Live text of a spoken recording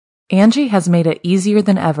Angie has made it easier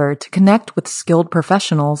than ever to connect with skilled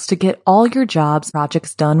professionals to get all your jobs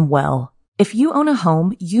projects done well. If you own a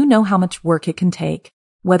home, you know how much work it can take,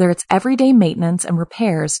 whether it's everyday maintenance and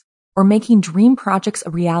repairs or making dream projects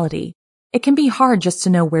a reality. It can be hard just to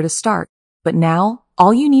know where to start, but now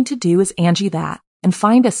all you need to do is Angie that and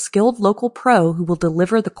find a skilled local pro who will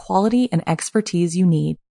deliver the quality and expertise you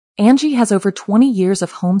need. Angie has over 20 years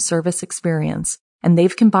of home service experience, and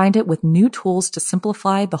they've combined it with new tools to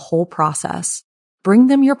simplify the whole process. Bring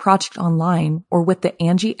them your project online or with the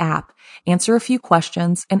Angie app, answer a few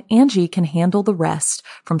questions, and Angie can handle the rest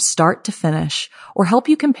from start to finish or help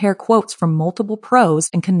you compare quotes from multiple pros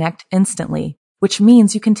and connect instantly, which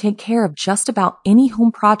means you can take care of just about any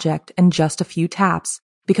home project in just a few taps.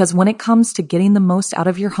 Because when it comes to getting the most out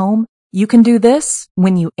of your home, you can do this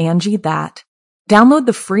when you Angie that. Download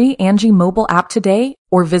the free Angie mobile app today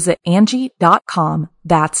or visit Angie.com.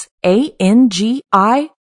 That's ANGI.com.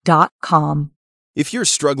 If you're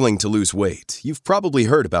struggling to lose weight, you've probably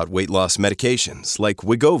heard about weight loss medications like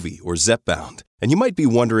Wegovy or Zepbound, and you might be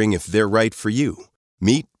wondering if they're right for you.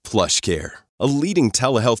 Meet PlushCare, a leading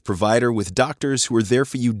telehealth provider with doctors who are there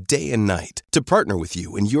for you day and night to partner with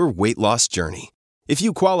you in your weight loss journey. If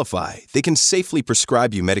you qualify, they can safely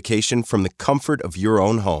prescribe you medication from the comfort of your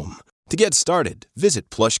own home. To get started, visit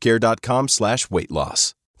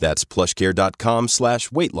plushcare.com/weightloss. That's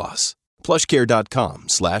plushcare.com/weightloss.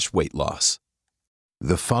 plushcare.com/weightloss.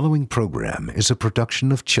 The following program is a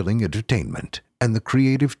production of Chilling Entertainment and the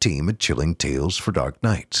creative team at Chilling Tales for Dark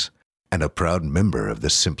Nights, and a proud member of the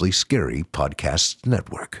Simply Scary Podcasts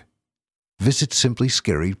Network. Visit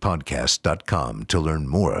simplyscarypodcast.com to learn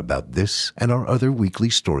more about this and our other weekly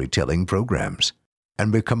storytelling programs,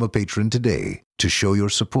 and become a patron today to show your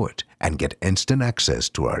support and get instant access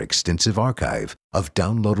to our extensive archive of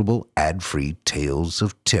downloadable ad-free tales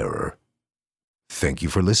of terror. Thank you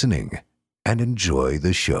for listening and enjoy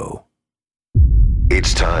the show.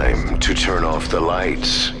 It's time to turn off the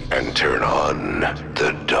lights and turn on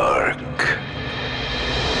the dark.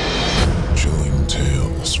 Chilling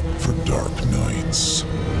Tales for Dark Nights.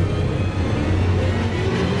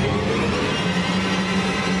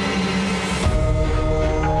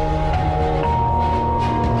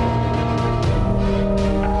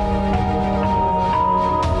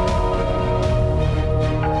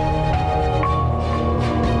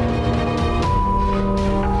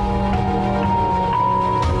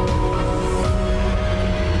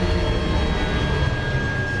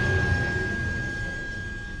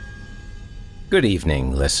 Good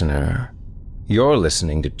evening, listener. You're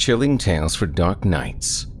listening to Chilling Tales for Dark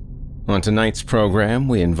Nights. On tonight's program,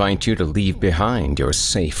 we invite you to leave behind your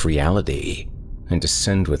safe reality and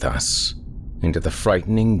descend with us into the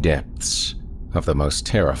frightening depths of the most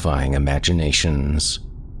terrifying imaginations,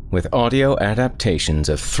 with audio adaptations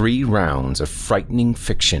of 3 rounds of frightening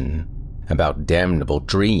fiction about damnable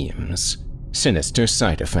dreams, sinister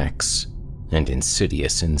side effects, and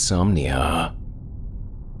insidious insomnia.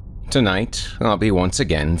 Tonight, I'll be once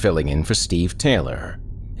again filling in for Steve Taylor,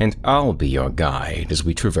 and I'll be your guide as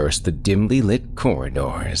we traverse the dimly lit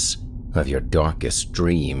corridors of your darkest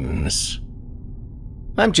dreams.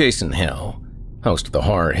 I'm Jason Hill, host of the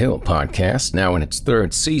Horror Hill podcast, now in its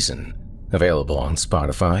 3rd season, available on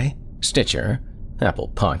Spotify, Stitcher,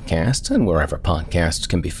 Apple Podcasts, and wherever podcasts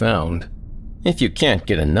can be found. If you can't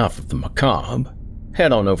get enough of the macabre,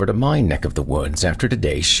 head on over to my neck of the woods after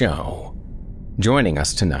today's show. Joining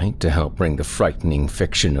us tonight to help bring the frightening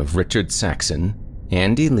fiction of Richard Saxon,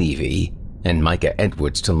 Andy Levy, and Micah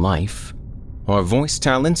Edwards to life are voice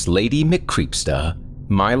talents Lady McCreepsta,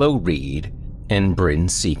 Milo Reed, and Bryn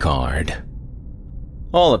Seacard.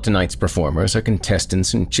 All of tonight's performers are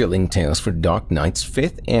contestants in Chilling Tales for Dark Nights'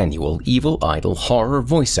 5th annual Evil Idol Horror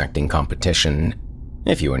Voice Acting Competition.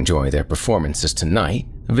 If you enjoy their performances tonight,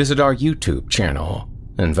 visit our YouTube channel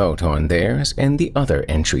and vote on theirs and the other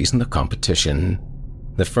entries in the competition.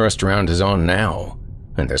 The first round is on now,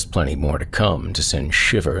 and there's plenty more to come to send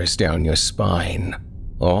shivers down your spine,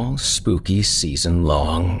 all spooky season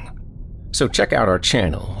long. So check out our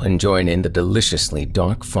channel and join in the deliciously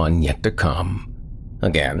dark fun yet to come.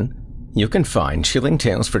 Again, you can find Chilling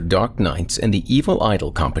Tales for Dark Nights and the Evil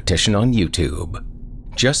Idol competition on YouTube.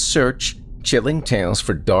 Just search Chilling Tales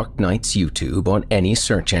for Dark Nights YouTube on any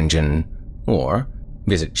search engine, or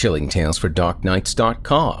visit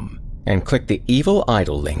chillingtalesfordarknights.com and click the Evil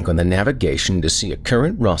Idol link on the navigation to see a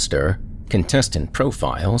current roster, contestant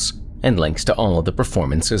profiles, and links to all of the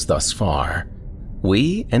performances thus far.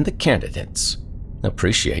 We and the candidates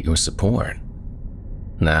appreciate your support.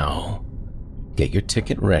 Now, get your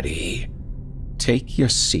ticket ready. Take your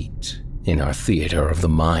seat in our theater of the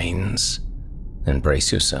minds, and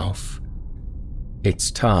brace yourself.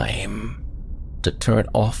 It's time to turn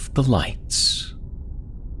off the lights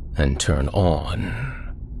and turn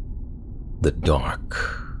on the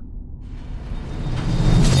dark.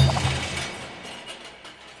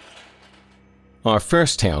 Our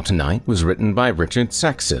first tale tonight was written by Richard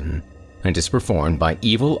Saxon and is performed by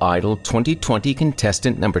Evil Idol 2020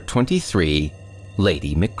 contestant number 23,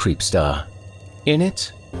 Lady McCreepsta. In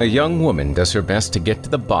it, a young woman does her best to get to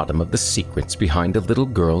the bottom of the secrets behind a little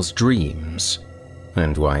girl's dreams,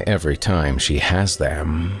 and why every time she has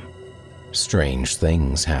them, strange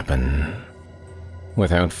things happen.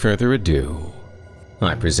 Without further ado,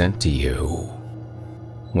 I present to you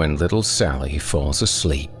When Little Sally Falls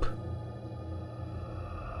Asleep.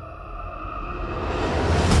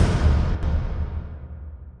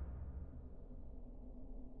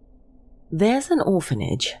 There's an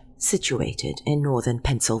orphanage situated in northern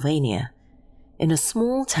Pennsylvania, in a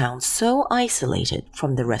small town so isolated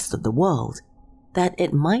from the rest of the world that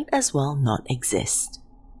it might as well not exist.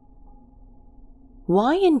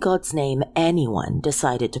 Why in God's name anyone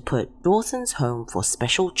decided to put Dawson's Home for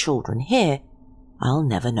Special Children here, I'll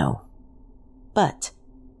never know. But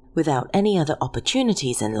without any other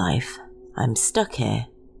opportunities in life, I'm stuck here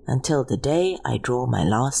until the day I draw my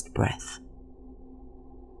last breath.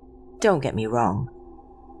 Don't get me wrong.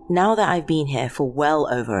 Now that I've been here for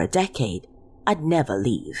well over a decade, I'd never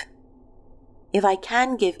leave. If I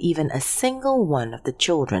can give even a single one of the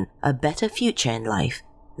children a better future in life,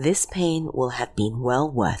 this pain will have been well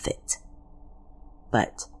worth it.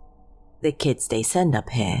 But the kids they send up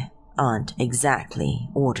here aren't exactly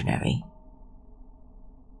ordinary.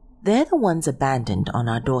 They're the ones abandoned on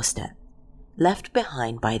our doorstep, left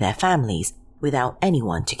behind by their families without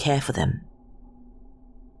anyone to care for them.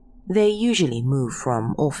 They usually move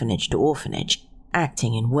from orphanage to orphanage,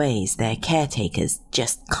 acting in ways their caretakers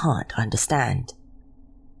just can't understand.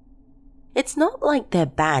 It's not like they're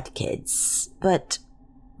bad kids, but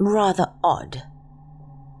rather odd.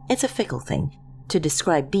 It's a fickle thing to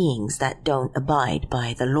describe beings that don't abide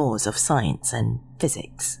by the laws of science and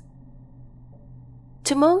physics.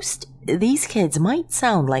 To most, these kids might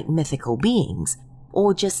sound like mythical beings,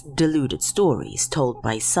 or just deluded stories told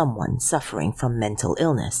by someone suffering from mental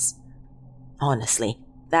illness. Honestly,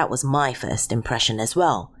 that was my first impression as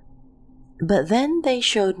well. But then they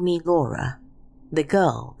showed me Laura, the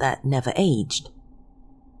girl that never aged.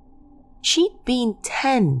 She'd been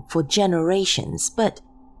 10 for generations, but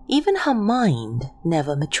even her mind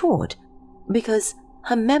never matured, because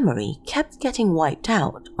her memory kept getting wiped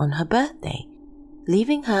out on her birthday,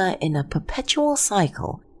 leaving her in a perpetual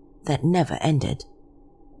cycle that never ended.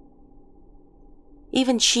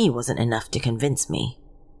 Even she wasn't enough to convince me.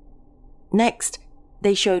 Next,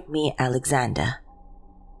 they showed me Alexander.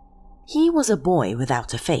 He was a boy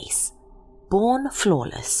without a face, born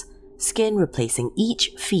flawless, skin replacing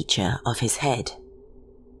each feature of his head.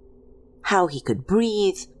 How he could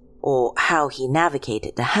breathe, or how he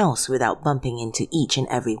navigated the house without bumping into each and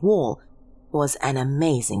every wall, was an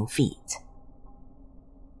amazing feat.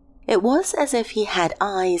 It was as if he had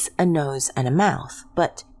eyes, a nose, and a mouth,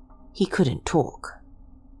 but he couldn't talk.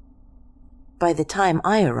 By the time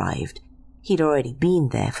I arrived, he'd already been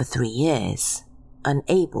there for 3 years,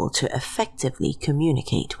 unable to effectively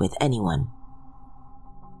communicate with anyone.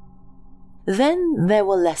 Then there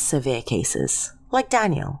were less severe cases, like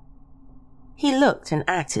Daniel. He looked and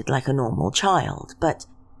acted like a normal child, but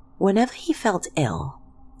whenever he felt ill,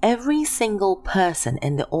 every single person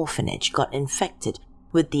in the orphanage got infected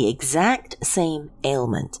with the exact same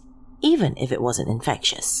ailment, even if it wasn't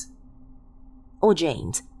infectious. Or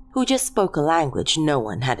James, who just spoke a language no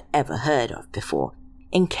one had ever heard of before,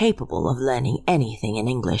 incapable of learning anything in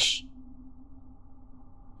English.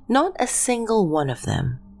 Not a single one of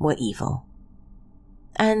them were evil.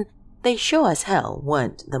 And they sure as hell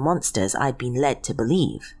weren't the monsters I'd been led to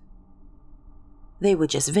believe. They were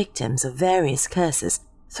just victims of various curses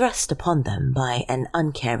thrust upon them by an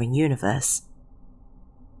uncaring universe.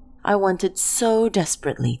 I wanted so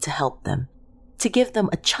desperately to help them, to give them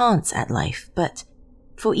a chance at life, but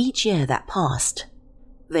for each year that passed,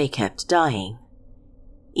 they kept dying,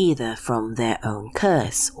 either from their own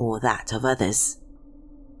curse or that of others.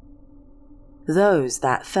 Those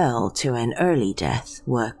that fell to an early death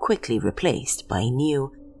were quickly replaced by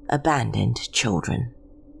new, abandoned children.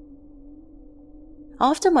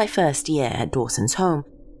 After my first year at Dawson's Home,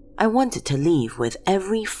 I wanted to leave with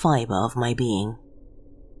every fiber of my being.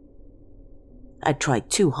 I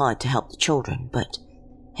tried too hard to help the children, but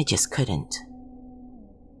I just couldn't.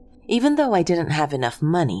 Even though I didn't have enough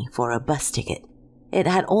money for a bus ticket, it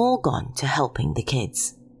had all gone to helping the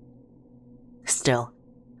kids. Still,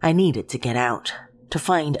 I needed to get out, to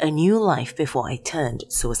find a new life before I turned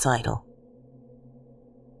suicidal.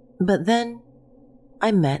 But then,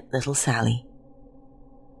 I met little Sally.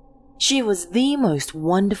 She was the most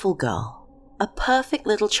wonderful girl, a perfect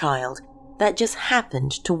little child that just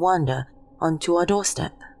happened to wander onto our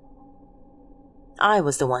doorstep. I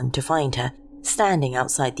was the one to find her, standing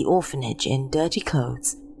outside the orphanage in dirty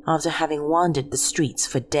clothes after having wandered the streets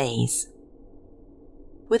for days.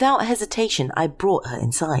 Without hesitation, I brought her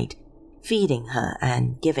inside, feeding her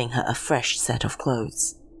and giving her a fresh set of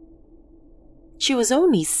clothes. She was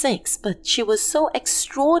only 6, but she was so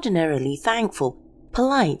extraordinarily thankful,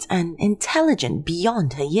 polite, and intelligent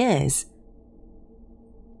beyond her years.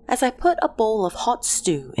 As I put a bowl of hot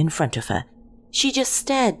stew in front of her, she just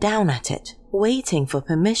stared down at it, waiting for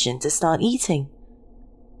permission to start eating.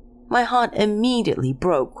 My heart immediately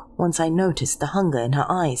broke once I noticed the hunger in her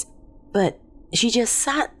eyes, but she just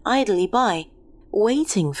sat idly by,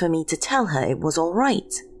 waiting for me to tell her it was all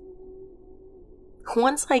right.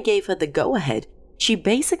 Once I gave her the go-ahead, she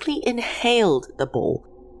basically inhaled the bowl,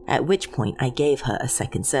 at which point I gave her a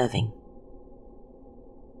second serving.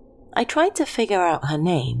 I tried to figure out her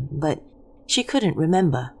name, but she couldn't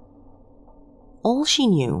remember. All she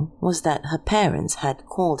knew was that her parents had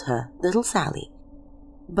called her Little Sally,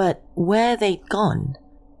 but where they'd gone,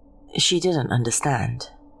 she didn't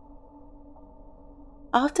understand.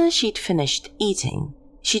 After she'd finished eating,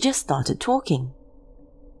 she just started talking.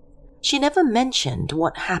 She never mentioned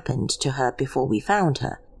what happened to her before we found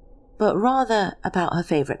her, but rather about her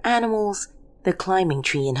favorite animals, the climbing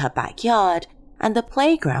tree in her backyard, and the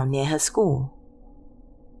playground near her school.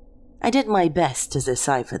 I did my best to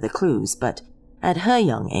decipher the clues, but at her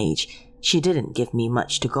young age, she didn't give me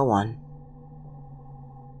much to go on.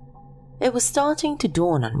 It was starting to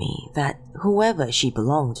dawn on me that whoever she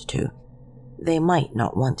belonged to, they might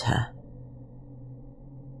not want her.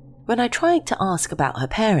 When I tried to ask about her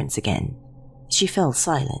parents again, she fell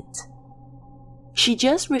silent. She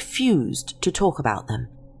just refused to talk about them,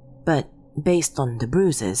 but based on the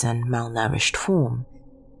bruises and malnourished form,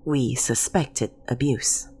 we suspected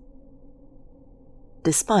abuse.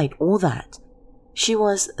 Despite all that, she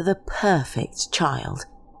was the perfect child,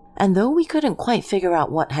 and though we couldn't quite figure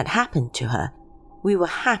out what had happened to her, we were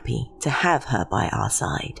happy to have her by our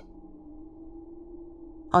side.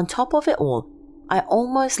 On top of it all, I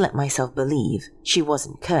almost let myself believe she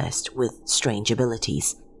wasn't cursed with strange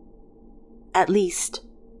abilities. At least,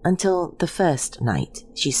 until the first night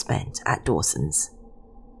she spent at Dawson's.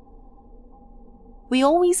 We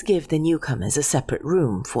always give the newcomers a separate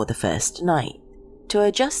room for the first night, to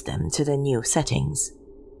adjust them to the new settings.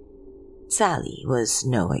 Sally was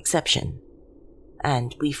no exception,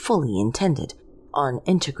 and we fully intended on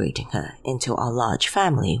integrating her into our large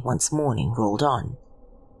family once morning rolled on.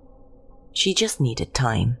 She just needed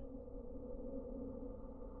time.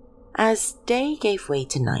 As day gave way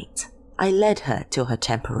to night, I led her to her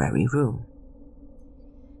temporary room.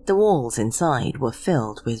 The walls inside were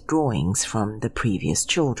filled with drawings from the previous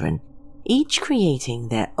children, each creating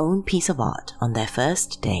their own piece of art on their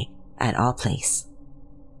first day at our place.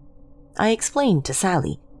 I explained to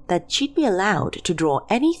Sally that she'd be allowed to draw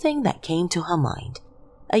anything that came to her mind,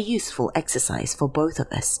 a useful exercise for both of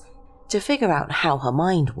us, to figure out how her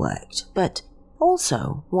mind worked, but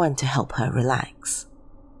also one to help her relax.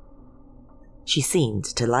 She seemed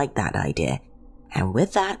to like that idea, and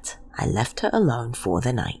with that, I left her alone for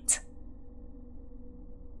the night.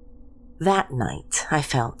 That night, I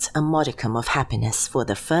felt a modicum of happiness for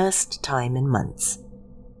the first time in months.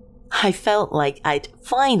 I felt like I'd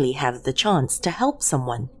finally have the chance to help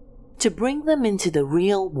someone, to bring them into the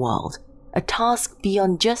real world, a task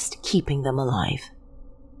beyond just keeping them alive.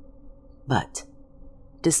 But,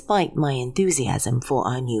 despite my enthusiasm for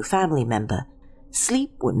our new family member,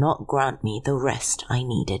 sleep would not grant me the rest I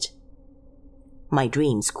needed. My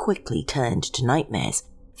dreams quickly turned to nightmares,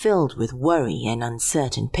 filled with worry and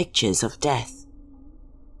uncertain pictures of death.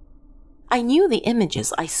 I knew the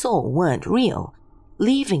images I saw weren't real,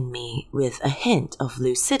 leaving me with a hint of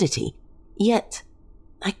lucidity, yet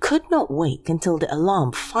I could not wake until the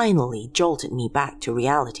alarm finally jolted me back to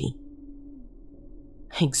reality.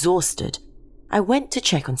 Exhausted, I went to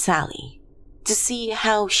check on Sally, to see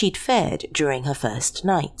how she'd fared during her first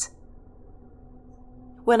night.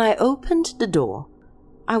 When I opened the door,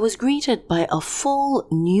 I was greeted by a full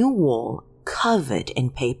new wall covered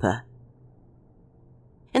in paper.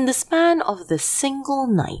 In the span of the single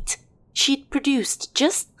night, she'd produced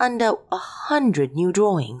just under 100 new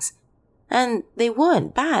drawings, and they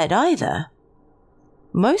weren't bad either.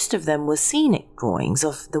 Most of them were scenic drawings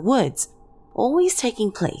of the woods, always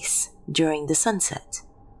taking place during the sunset.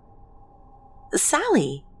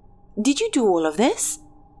 "Sally," Did you do all of this?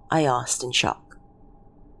 I asked in shock.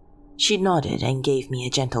 She nodded and gave me a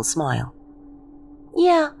gentle smile.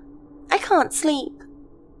 Yeah, I can't sleep.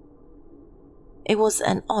 It was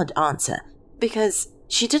an odd answer because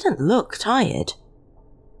she didn't look tired.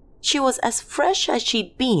 She was as fresh as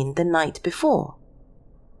she'd been the night before.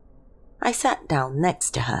 I sat down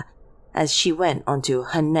next to her as she went on to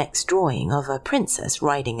her next drawing of a princess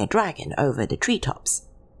riding a dragon over the treetops.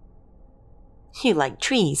 You like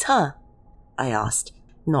trees, huh? I asked,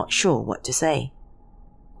 not sure what to say.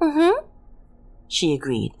 Mm-hmm, she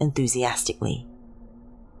agreed enthusiastically.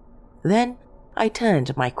 Then I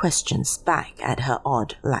turned my questions back at her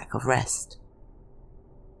odd lack of rest.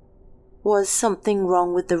 Was something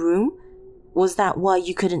wrong with the room? Was that why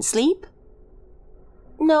you couldn't sleep?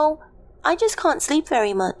 No, I just can't sleep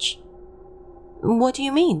very much. What do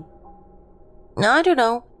you mean? I don't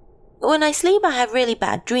know. When I sleep, I have really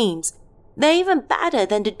bad dreams. They're even badder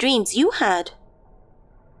than the dreams you had.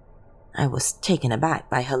 I was taken aback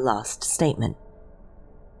by her last statement.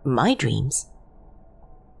 My dreams?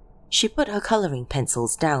 She put her coloring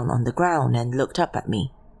pencils down on the ground and looked up at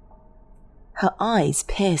me. Her eyes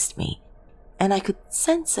pierced me, and I could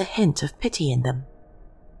sense a hint of pity in them.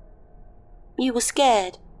 You were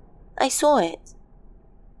scared. I saw it.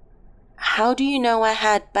 How do you know I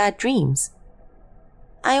had bad dreams?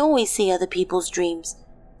 I always see other people's dreams,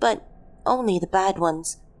 but only the bad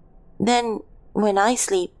ones. Then, when I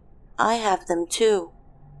sleep, I have them too.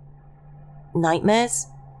 Nightmares?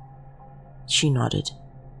 She nodded.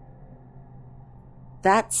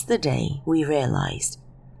 That's the day we realized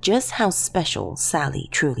just how special Sally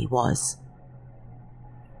truly was.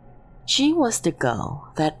 She was the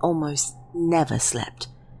girl that almost never slept,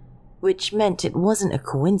 which meant it wasn't a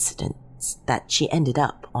coincidence that she ended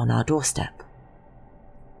up on our doorstep.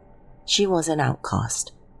 She was an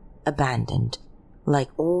outcast, abandoned, like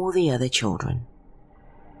all the other children.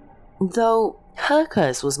 Though her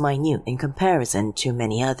curse was minute in comparison to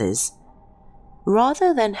many others.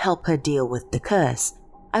 Rather than help her deal with the curse,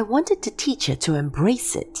 I wanted to teach her to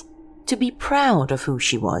embrace it, to be proud of who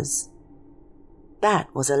she was.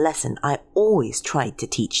 That was a lesson I always tried to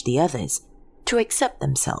teach the others, to accept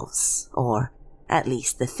themselves, or at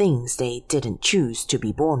least the things they didn't choose to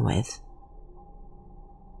be born with.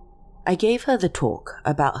 I gave her the talk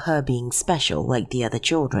about her being special like the other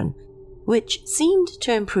children, which seemed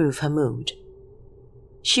to improve her mood.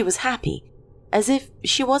 She was happy, as if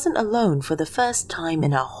she wasn't alone for the first time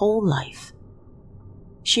in her whole life.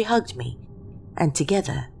 She hugged me, and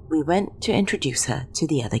together we went to introduce her to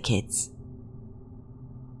the other kids.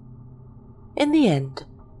 In the end,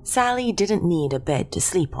 Sally didn't need a bed to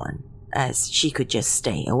sleep on, as she could just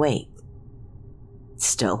stay awake.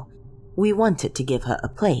 Still, we wanted to give her a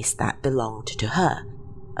place that belonged to her,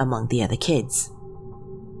 among the other kids.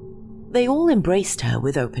 They all embraced her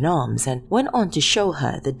with open arms and went on to show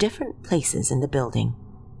her the different places in the building.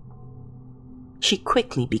 She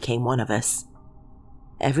quickly became one of us.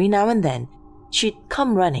 Every now and then, she'd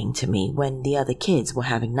come running to me when the other kids were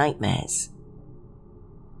having nightmares.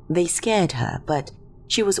 They scared her, but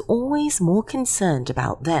she was always more concerned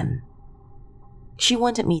about them. She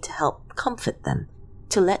wanted me to help comfort them,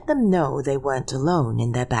 to let them know they weren't alone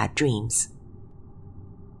in their bad dreams.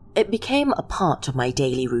 It became a part of my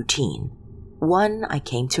daily routine, one I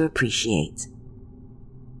came to appreciate.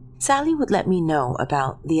 Sally would let me know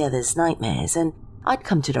about the others' nightmares, and I'd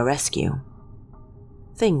come to the rescue.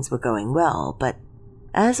 Things were going well, but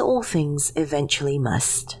as all things eventually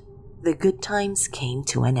must, the good times came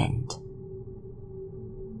to an end.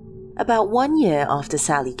 About 1 year after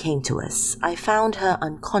Sally came to us, I found her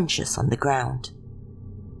unconscious on the ground.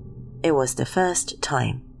 It was the first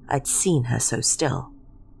time I'd seen her so still,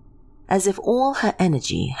 as if all her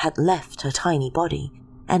energy had left her tiny body,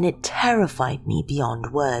 and it terrified me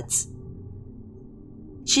beyond words.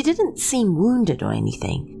 She didn't seem wounded or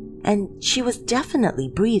anything, and she was definitely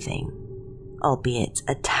breathing, albeit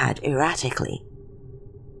a tad erratically.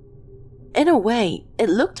 In a way, it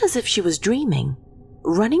looked as if she was dreaming,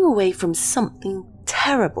 running away from something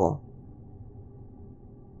terrible.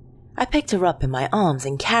 I picked her up in my arms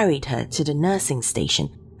and carried her to the nursing station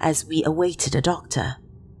as we awaited a doctor.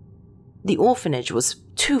 The orphanage was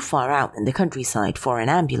too far out in the countryside for an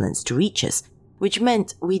ambulance to reach us, which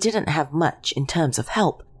meant we didn't have much in terms of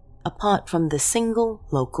help apart from the single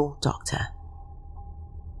local doctor.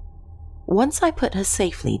 Once I put her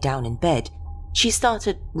safely down in bed, she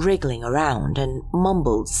started wriggling around and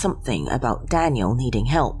mumbled something about Daniel needing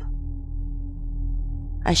help.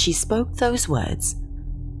 As she spoke those words,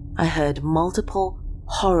 I heard multiple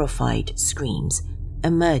horrified screams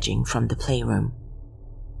emerging from the playroom.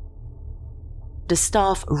 The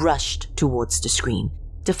staff rushed towards the screen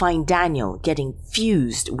to find Daniel getting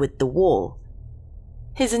fused with the wall.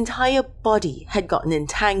 His entire body had gotten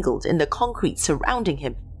entangled in the concrete surrounding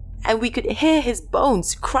him, and we could hear his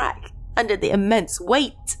bones crack under the immense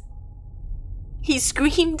weight. He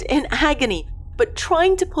screamed in agony, but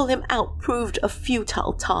trying to pull him out proved a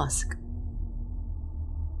futile task.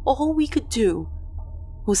 All we could do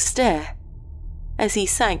was stare as he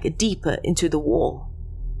sank deeper into the wall.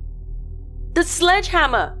 "The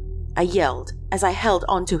sledgehammer!" I yelled as I held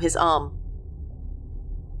onto his arm.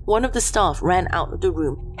 One of the staff ran out of the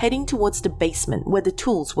room, heading towards the basement where the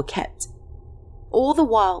tools were kept. All the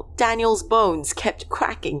while, Daniel's bones kept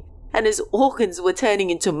cracking and his organs were turning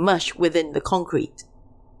into mush within the concrete.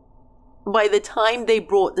 By the time they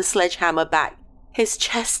brought the sledgehammer back, his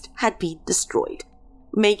chest had been destroyed,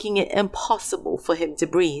 making it impossible for him to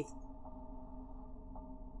breathe.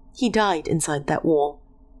 He died inside that wall,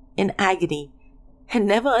 in agony, and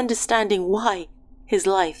never understanding why his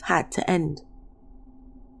life had to end.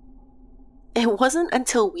 It wasn't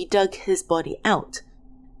until we dug his body out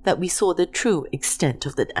that we saw the true extent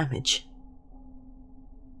of the damage.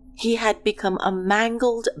 He had become a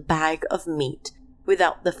mangled bag of meat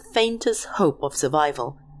without the faintest hope of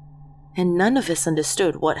survival, and none of us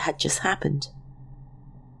understood what had just happened.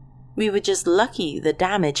 We were just lucky the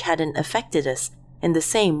damage hadn't affected us in the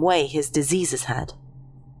same way his diseases had.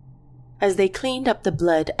 As they cleaned up the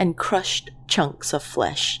blood and crushed chunks of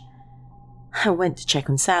flesh, I went to check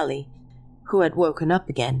on Sally, who had woken up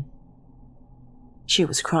again. She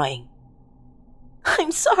was crying.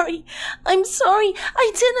 I'm sorry,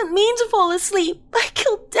 I didn't mean to fall asleep. I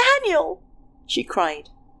killed Daniel," she cried.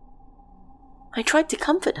 I tried to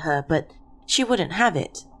comfort her, but she wouldn't have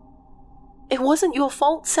it. "It wasn't your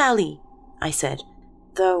fault, Sally," I said,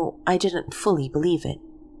 though I didn't fully believe it.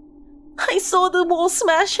 "I saw the wall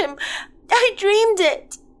smash him. I dreamed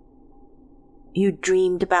it." "You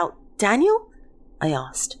dreamed about Daniel?" I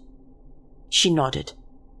asked. She nodded.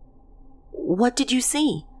 "What did you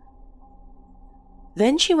see?"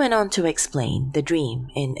 Then she went on to explain the dream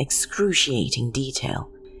in excruciating detail,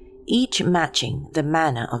 each matching the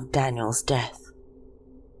manner of Daniel's death.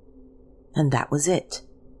 And that was it.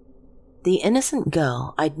 The innocent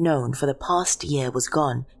girl I'd known for the past year was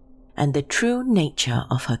gone, and the true nature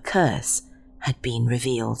of her curse had been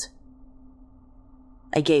revealed.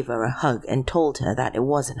 I gave her a hug and told her that it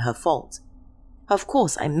wasn't her fault. Of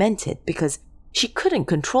course I meant it because she couldn't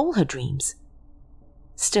control her dreams.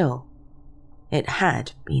 Still, it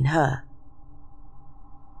had been her.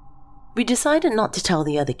 We decided not to tell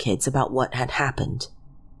the other kids about what had happened,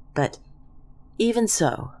 but even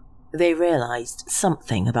so, they realized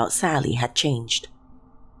something about Sally had changed.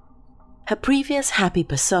 Her previous happy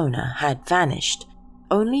persona had vanished,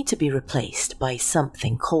 only to be replaced by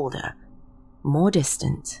something colder, more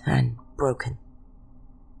distant and broken.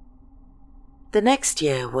 The next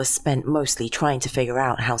year was spent mostly trying to figure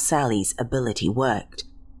out how Sally's ability worked,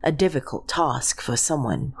 a difficult task for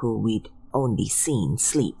someone who we'd only seen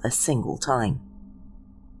sleep a single time.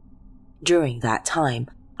 During that time,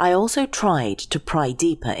 I also tried to pry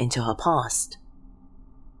deeper into her past.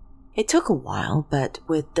 It took a while, but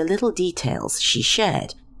with the little details she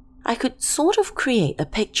shared, I could sort of create a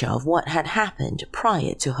picture of what had happened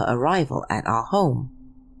prior to her arrival at our home.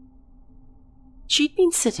 She'd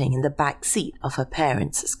been sitting in the back seat of her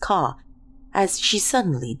parents' car as she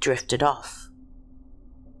suddenly drifted off.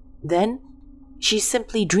 Then, she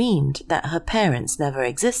simply dreamed that her parents never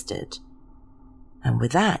existed. And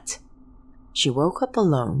with that, she woke up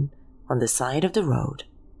alone on the side of the road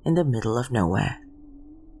in the middle of nowhere.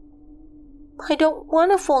 "I don't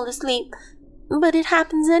want to fall asleep, but it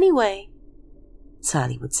happens anyway,"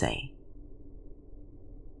 Sally would say.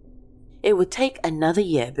 It would take another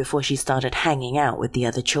year before she started hanging out with the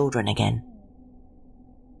other children again.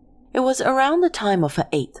 It was around the time of her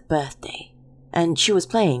 8th birthday, and she was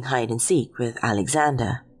playing hide and seek with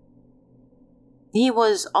Alexander. He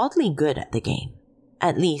was oddly good at the game,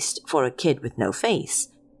 at least for a kid with no face,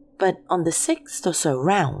 but on the 6th or so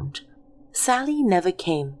round, Sally never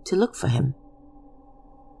came to look for him.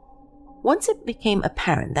 Once it became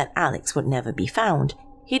apparent that Alex would never be found,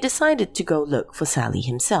 he decided to go look for Sally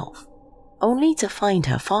himself, only to find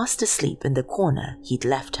her fast asleep in the corner he'd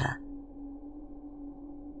left her.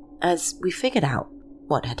 As we figured out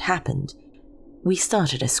what had happened, we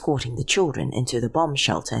started escorting the children into the bomb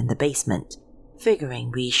shelter in the basement,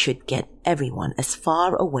 figuring we should get everyone as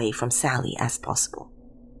far away from Sally as possible.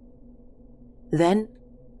 Then,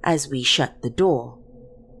 as we shut the door,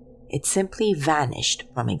 it simply vanished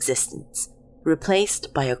from existence,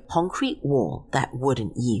 replaced by a concrete wall that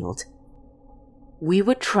wouldn't yield. We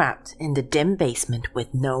were trapped in the dim basement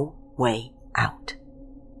with no way out.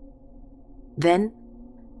 Then,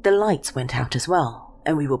 the lights went out as well,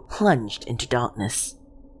 and we were plunged into darkness.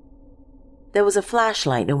 There was a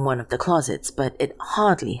flashlight in one of the closets, but it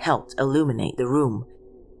hardly helped illuminate the room.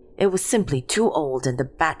 It was simply too old and the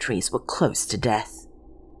batteries were close to death.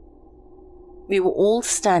 We were all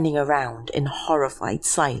standing around in horrified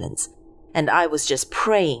silence, and I was just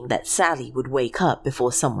praying that Sally would wake up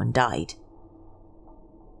before someone died.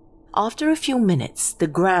 After a few minutes, the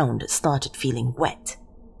ground started feeling wet.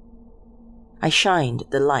 I shined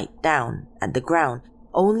the light down at the ground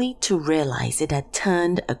only to realize it had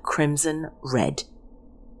turned a crimson red.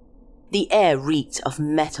 The air reeked of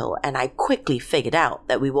metal, and I quickly figured out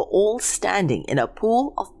that we were all standing in a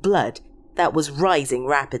pool of blood that was rising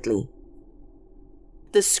rapidly.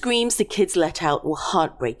 The screams the kids let out were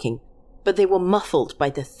heartbreaking, but they were muffled by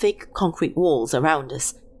the thick concrete walls around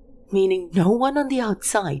us, meaning no one on the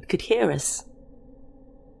outside could hear us.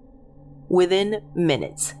 Within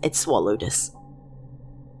minutes, it swallowed us.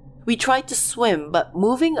 We tried to swim, but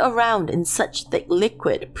moving around in such thick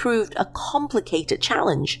liquid proved a complicated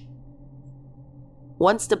challenge.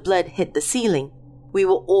 Once the blood hit the ceiling, we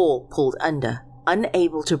were all pulled under,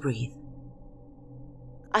 unable to breathe.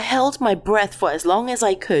 I held my breath for as long as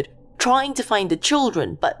I could, trying to find the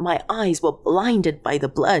children, but my eyes were blinded by the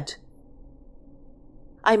blood.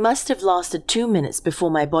 I must have lasted 2 minutes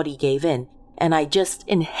before my body gave in, and I just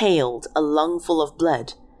inhaled a lungful of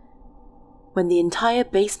blood, when the entire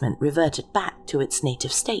basement reverted back to its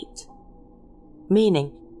native state,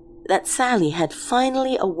 meaning that Sally had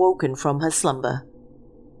finally awoken from her slumber.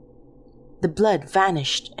 The blood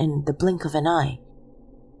vanished in the blink of an eye,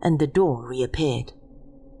 and the door reappeared.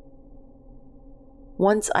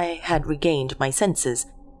 Once I had regained my senses,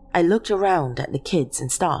 I looked around at the kids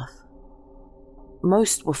and staff.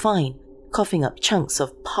 Most were fine, coughing up chunks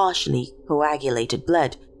of partially coagulated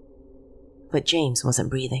blood, but James wasn't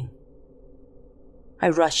breathing. I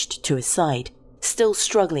rushed to his side, still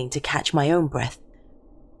struggling to catch my own breath.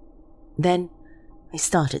 Then I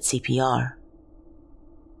started CPR.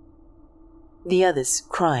 The others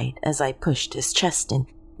cried as I pushed his chest in,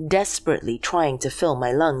 desperately trying to fill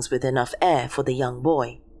my lungs with enough air for the young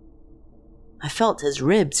boy. I felt his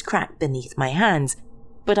ribs crack beneath my hands,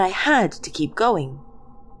 but I had to keep going.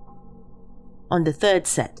 On the third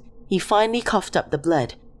set, he finally coughed up the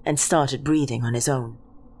blood and started breathing on his own.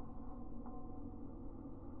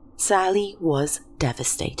 Sally was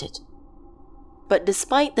devastated. But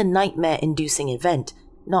despite the nightmare-inducing event,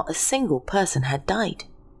 not a single person had died.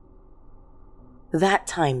 That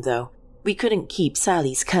time, though, we couldn't keep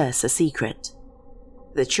Sally's curse a secret.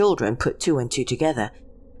 The children put 2 and 2 together,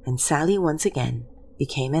 and Sally once again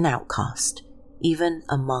became an outcast, even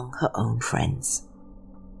among her own friends.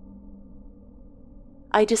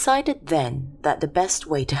 I decided then that the best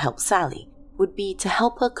way to help Sally would be to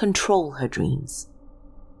help her control her dreams.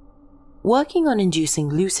 Working on inducing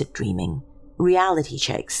lucid dreaming, reality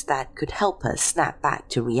checks that could help her snap back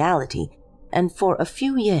to reality, and for a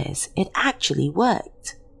few years it actually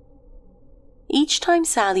worked. Each time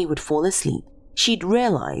Sally would fall asleep, she'd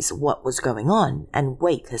realize what was going on and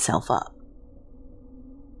wake herself up.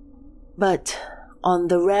 But on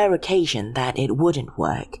the rare occasion that it wouldn't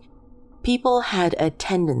work, people had a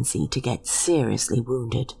tendency to get seriously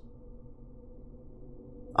wounded.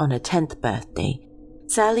 On her 10th birthday,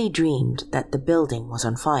 Sally dreamed that the building was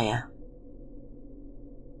on fire.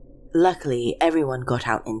 Luckily, everyone got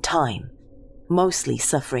out in time, mostly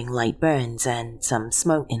suffering light burns and some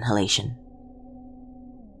smoke inhalation.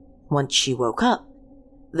 Once she woke up,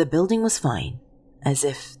 the building was fine, as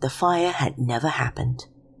if the fire had never happened.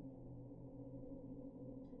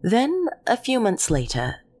 Then, a few months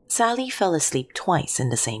later, Sally fell asleep twice in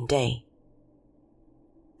the same day.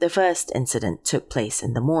 The first incident took place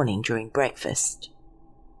in the morning during breakfast.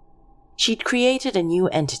 She'd created a new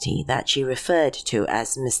entity that she referred to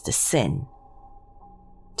as Mr. Sin.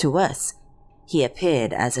 To us, he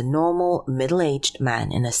appeared as a normal, middle-aged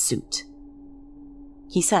man in a suit.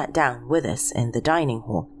 He sat down with us in the dining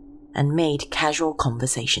hall and made casual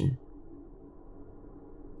conversation.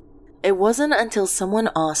 It wasn't until someone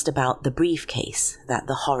asked about the briefcase that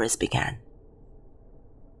the horrors began.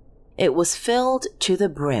 It was filled to the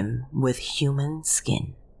brim with human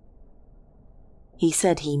skin. He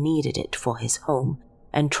said he needed it for his home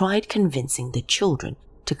and tried convincing the children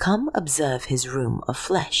to come observe his room of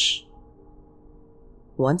flesh.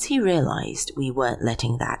 Once he realized we weren't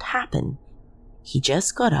letting that happen, he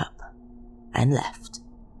just got up and left.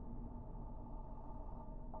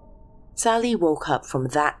 Sally woke up from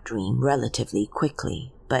that dream relatively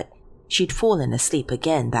quickly, but she'd fallen asleep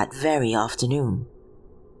again that very afternoon.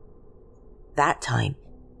 That time,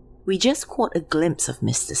 we just caught a glimpse of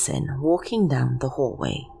Mr. Sin walking down the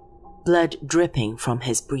hallway, blood dripping from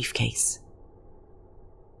his briefcase.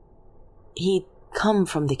 He'd come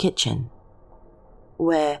from the kitchen,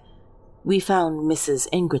 where we found Mrs.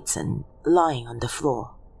 Ingridson lying on the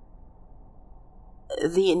floor.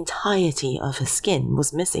 The entirety of her skin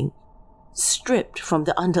was missing, stripped from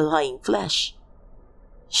the underlying flesh.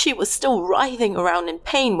 She was still writhing around in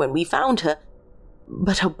pain when we found her,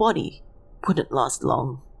 but her body wouldn't last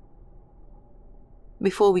long.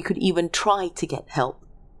 Before we could even try to get help,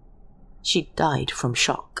 she died from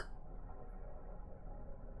shock.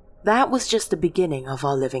 That was just the beginning of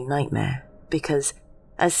our living nightmare, because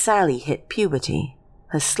as Sally hit puberty,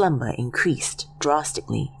 her slumber increased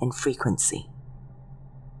drastically in frequency.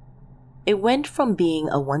 It went from being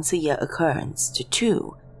a once-a-year occurrence to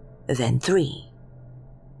 2, then 3.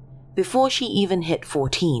 Before she even hit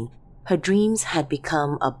 14, her dreams had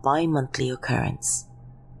become a bi-monthly occurrence.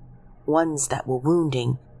 Ones that were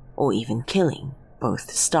wounding or even killing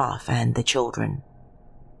both staff and the children.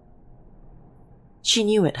 She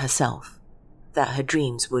knew it herself, that her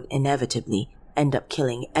dreams would inevitably end up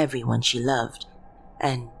killing everyone she loved,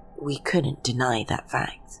 and we couldn't deny that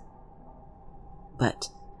fact. But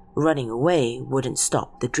running away wouldn't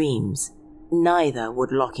stop the dreams, neither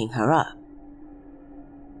would locking her up.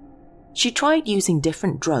 She tried using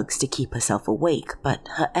different drugs to keep herself awake, but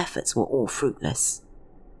her efforts were all fruitless.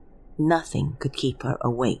 Nothing could keep her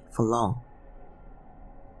awake for long.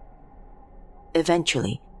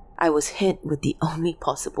 Eventually, I was hit with the only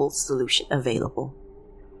possible solution available.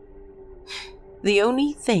 The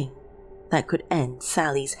only thing that could end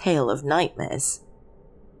Sally's hail of nightmares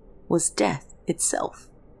was death itself.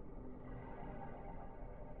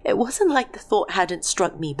 It wasn't like the thought hadn't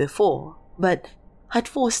struck me before, but I'd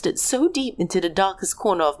forced it so deep into the darkest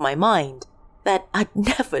corner of my mind that I'd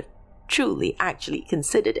never truly actually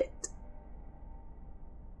considered it.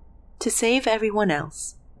 To save everyone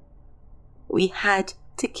else, we had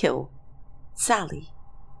to kill Sally.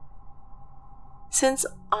 Since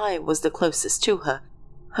I was the closest to her,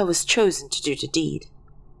 I was chosen to do the deed.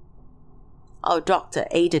 Our doctor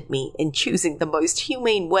aided me in choosing the most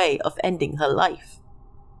humane way of ending her life.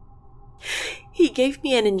 He gave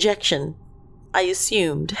me an injection I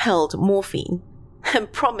assumed held morphine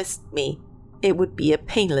and promised me it would be a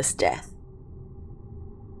painless death.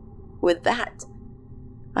 With that,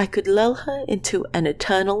 I could lull her into an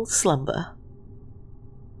eternal slumber.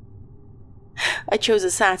 I chose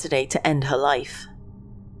a Saturday to end her life.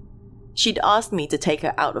 She'd asked me to take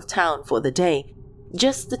her out of town for the day,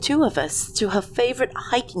 just the two of us, to her favorite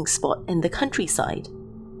hiking spot in the countryside.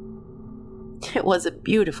 It was a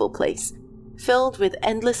beautiful place, filled with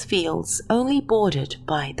endless fields only bordered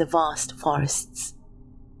by the vast forests.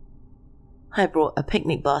 I brought a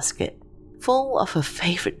picnic basket full of her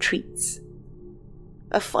favorite treats.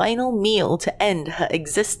 A final meal to end her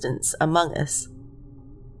existence among us.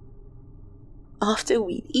 After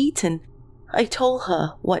we'd eaten, I told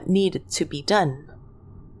her what needed to be done.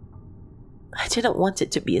 I didn't want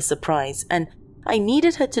it to be a surprise, and I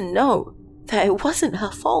needed her to know that it wasn't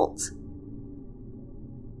her fault.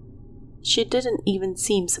 She didn't even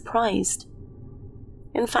seem surprised.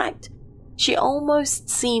 In fact, she almost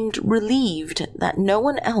seemed relieved that no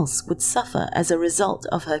one else would suffer as a result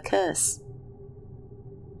of her curse.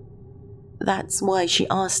 That's why she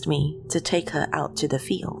asked me to take her out to the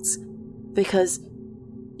fields, because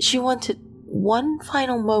she wanted one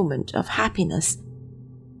final moment of happiness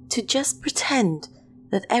to just pretend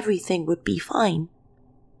that everything would be fine.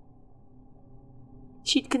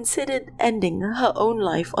 She'd considered ending her own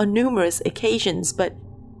life on numerous occasions, but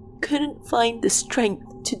couldn't find the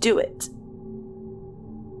strength to do it.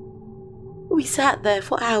 We sat there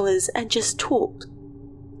for hours and just talked,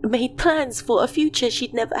 made plans for a future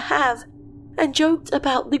she'd never have, and joked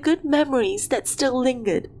about the good memories that still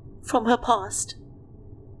lingered from her past.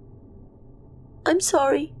 "I'm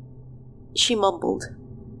sorry," she mumbled.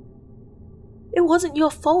 "It wasn't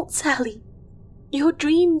your fault, Sally. Your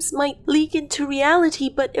dreams might leak into reality,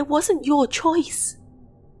 but it wasn't your choice.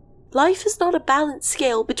 Life is not a balanced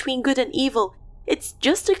scale between good and evil. It's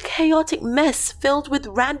just a chaotic mess filled with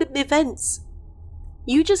random events.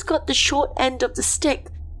 You just got the short end of the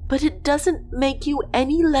stick, but it doesn't make you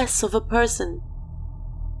any less of a person."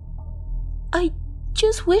 "I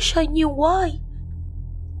just wish I knew why.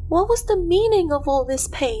 What was the meaning of all this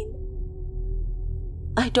pain?"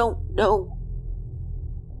 "I don't know."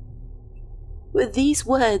 With these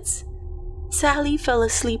words, Sally fell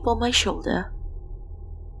asleep on my shoulder.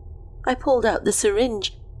 I pulled out the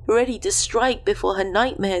syringe, ready to strike before her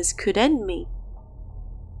nightmares could end me.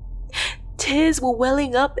 Tears were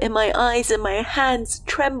welling up in my eyes and my hands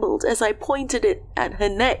trembled as I pointed it at her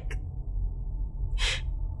neck.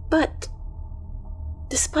 But,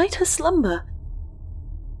 despite her slumber,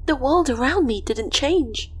 the world around me didn't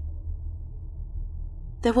change.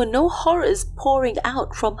 There were no horrors pouring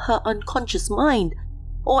out from her unconscious mind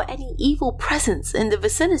or any evil presence in the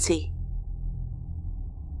vicinity.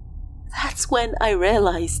 That's when I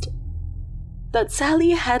realized that Sally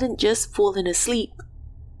hadn't just fallen asleep.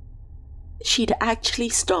 She'd actually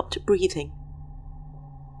stopped breathing.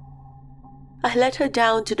 I let her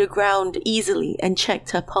down to the ground easily and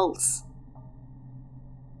checked her pulse.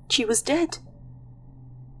 She was dead.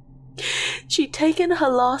 She'd taken her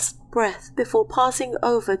last breath before passing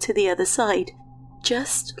over to the other side,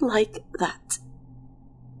 just like that.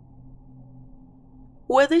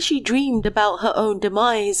 Whether she dreamed about her own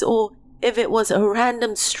demise or if it was a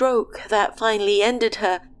random stroke that finally ended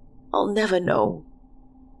her, I'll never know.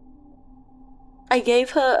 I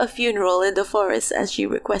gave her a funeral in the forest as she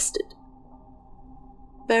requested.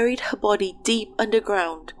 Buried her body deep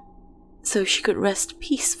underground so she could rest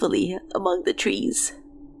peacefully among the trees.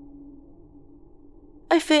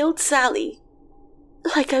 I failed Sally,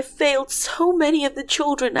 like I failed so many of the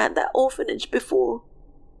children at that orphanage before.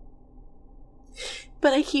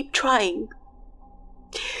 But I keep trying,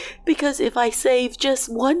 because if I save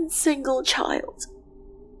just one single child,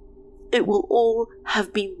 it will all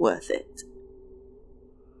have been worth it.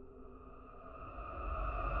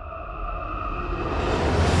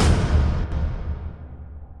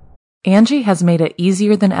 Angie has made it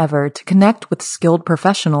easier than ever to connect with skilled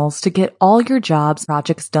professionals to get all your jobs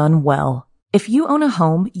projects done well. If you own a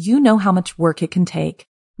home, you know how much work it can take,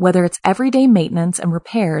 whether it's everyday maintenance and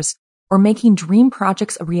repairs or making dream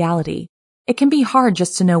projects a reality. It can be hard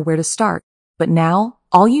just to know where to start, but now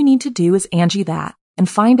all you need to do is Angie that and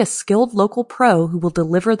find a skilled local pro who will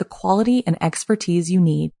deliver the quality and expertise you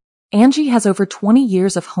need. Angie has over 20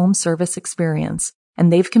 years of home service experience,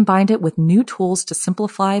 and they've combined it with new tools to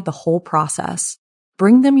simplify the whole process.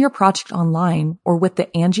 Bring them your project online or with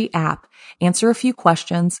the Angie app, answer a few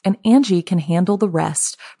questions, and Angie can handle the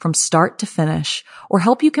rest from start to finish, or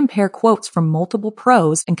help you compare quotes from multiple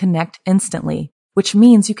pros and connect instantly, which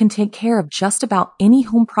means you can take care of just about any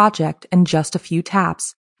home project in just a few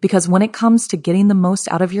taps. Because when it comes to getting the most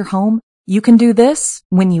out of your home, you can do this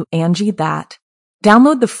when you Angie that.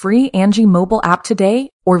 Download the free Angie mobile app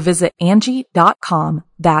today or visit Angie.com.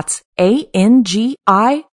 That's ANGI.com.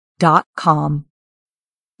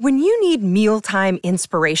 When you need mealtime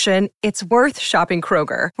inspiration, it's worth shopping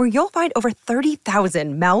Kroger, where you'll find over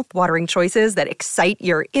 30,000 mouth-watering choices that excite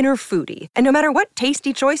your inner foodie. And no matter what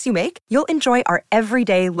tasty choice you make, you'll enjoy our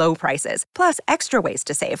everyday low prices, plus extra ways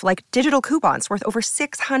to save, like digital coupons worth over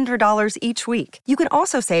 $600 each week. You can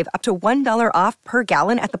also save up to $1 off per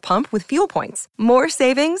gallon at the pump with fuel points. More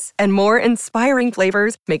savings and more inspiring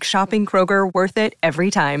flavors make shopping Kroger worth it every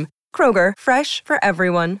time. Kroger, fresh for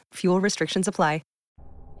everyone. Fuel restrictions apply.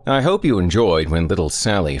 I hope you enjoyed When Little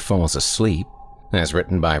Sally Falls Asleep, as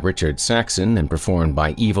written by Richard Saxon and performed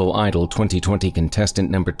by Evil Idol 2020 contestant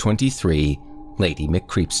number 23, Lady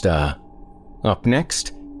McCreepsta. Up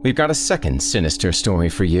next, we've got a second sinister story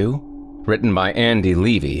for you, written by Andy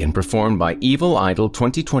Levy and performed by Evil Idol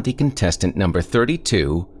 2020 contestant number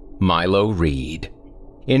 32, Milo Reed.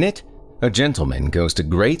 In it, a gentleman goes to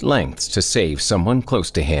great lengths to save someone close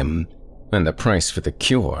to him, and the price for the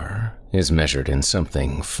cure is measured in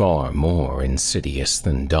something far more insidious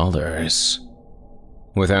than dollars.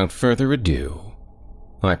 Without further ado,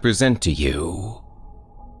 I present to you,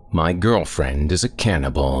 My Girlfriend is a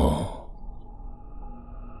Cannibal.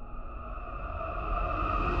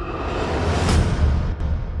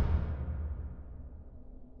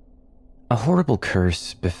 A horrible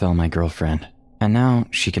curse befell my girlfriend, and now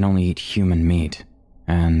she can only eat human meat,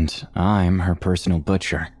 and I'm her personal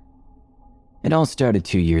butcher. It all started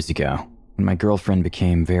 2 years ago, when my girlfriend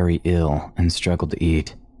became very ill and struggled to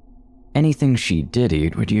eat. Anything she did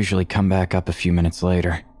eat would usually come back up a few minutes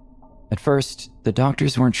later. At first, the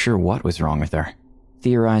doctors weren't sure what was wrong with her,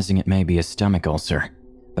 theorizing it may be a stomach ulcer,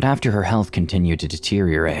 but after her health continued to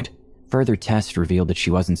deteriorate, further tests revealed that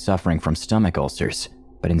she wasn't suffering from stomach ulcers,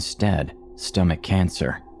 but instead, stomach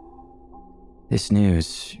cancer. This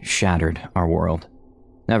news shattered our world.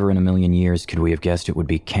 Never in a million years could we have guessed it would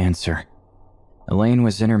be cancer. Elaine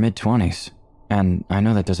was in her mid-20s, and I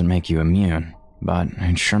know that doesn't make you immune, but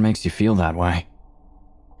it sure makes you feel that way.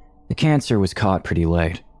 The cancer was caught pretty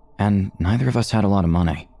late, and neither of us had a lot of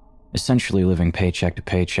money, essentially living paycheck to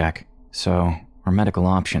paycheck, so our medical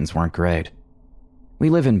options weren't great. We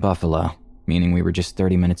live in Buffalo, meaning we were just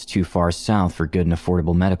 30 minutes too far south for good and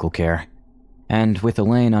affordable medical care. And with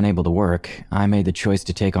Elaine unable to work, I made the choice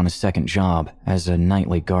to take on a second job as a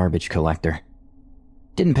nightly garbage collector.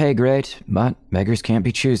 Didn't pay great, but beggars can't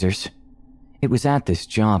be choosers. It was at this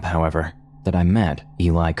job, however, that I met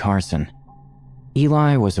Eli Carson.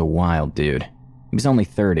 Eli was a wild dude. He was only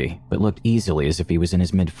 30, but looked easily as if he was in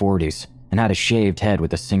his mid-40s, and had a shaved head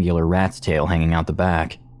with a singular rat's tail hanging out the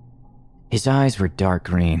back. His eyes were dark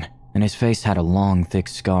green, and his face had a long, thick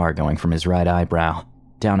scar going from his right eyebrow,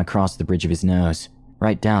 down across the bridge of his nose,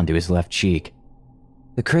 right down to his left cheek.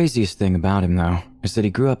 The craziest thing about him, though, is that he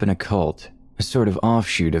grew up in a cult, a sort of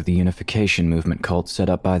offshoot of the unification movement cult set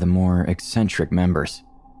up by the more eccentric members.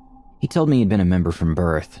 He told me he'd been a member from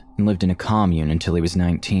birth and lived in a commune until he was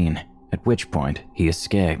 19, at which point he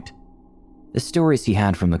escaped. The stories he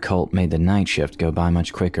had from the cult made the night shift go by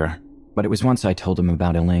much quicker, but it was once I told him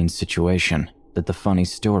about Elaine's situation that the funny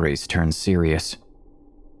stories turned serious.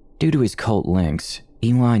 Due to his cult links,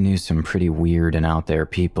 Eli knew some pretty weird and out there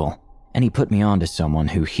people, and he put me on to someone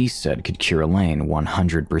who he said could cure Elaine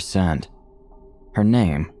 100%. Her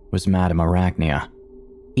name was Madame Arachnia.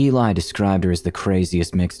 Eli described her as the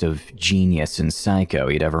craziest mix of genius and psycho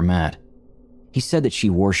he'd ever met. He said that she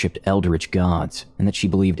worshipped eldritch gods and that she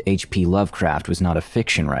believed H.P. Lovecraft was not a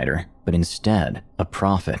fiction writer, but instead a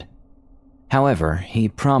prophet. However, he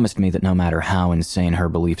promised me that no matter how insane her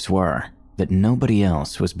beliefs were, that nobody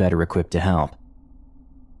else was better equipped to help.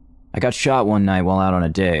 I got shot one night while out on a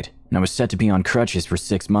date, and I was set to be on crutches for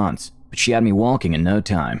 6 months, but she had me walking in no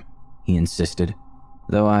time, he insisted,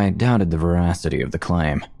 though I doubted the veracity of the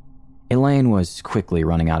claim. Elaine was quickly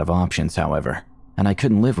running out of options, however, and I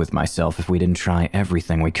couldn't live with myself if we didn't try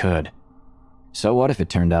everything we could. So what if it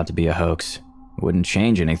turned out to be a hoax? It wouldn't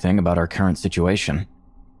change anything about our current situation.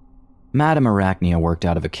 Madame Arachnia worked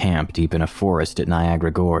out of a camp deep in a forest at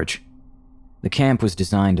Niagara Gorge. The camp was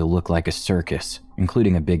designed to look like a circus,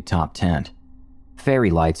 including a big top tent.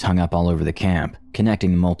 Fairy lights hung up all over the camp,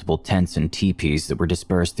 connecting the multiple tents and teepees that were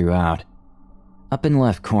dispersed throughout. Up in the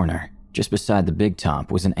left corner, just beside the big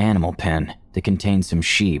top, was an animal pen that contained some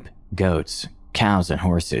sheep, goats, cows, and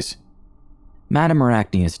horses. Madame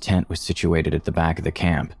Arachnia's tent was situated at the back of the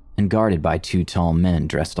camp and guarded by 2 tall men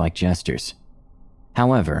dressed like jesters.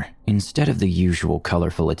 However, instead of the usual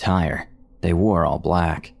colorful attire, they wore all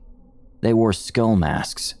black. They wore skull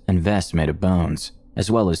masks and vests made of bones,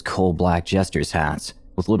 as well as coal-black jesters' hats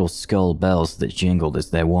with little skull bells that jingled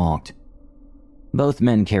as they walked. Both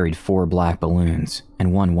men carried 4 black balloons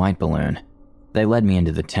and 1 white balloon. They led me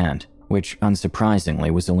into the tent, which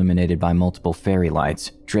unsurprisingly was illuminated by multiple fairy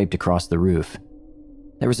lights draped across the roof.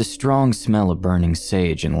 There was a strong smell of burning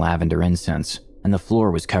sage and lavender incense, and the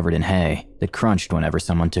floor was covered in hay that crunched whenever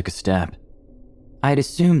someone took a step. I had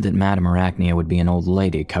assumed that Madame Arachnia would be an old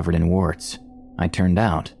lady covered in warts. I turned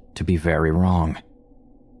out to be very wrong.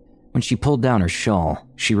 When she pulled down her shawl,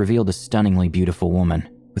 she revealed a stunningly beautiful woman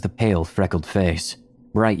with a pale, freckled face,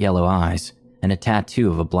 bright yellow eyes, and a tattoo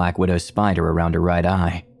of a black widow spider around her right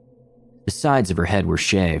eye. The sides of her head were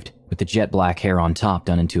shaved, with the jet black hair on top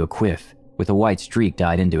done into a quiff, with a white streak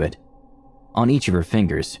dyed into it. On each of her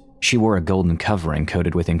fingers, she wore a golden covering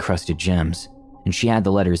coated with encrusted gems, and she had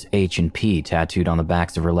the letters H and P tattooed on the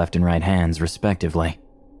backs of her left and right hands, respectively.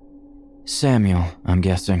 "Samuel, I'm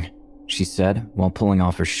guessing," she said, while pulling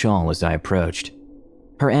off her shawl as I approached.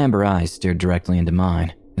 Her amber eyes stared directly into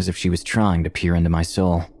mine, as if she was trying to peer into my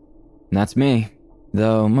soul. "That's me,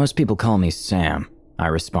 though most people call me Sam," I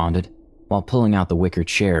responded, while pulling out the wicker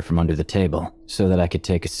chair from under the table so that I could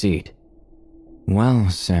take a seat. "Well,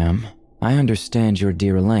 Sam, I understand your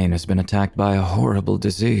dear Elaine has been attacked by a horrible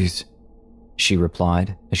disease," she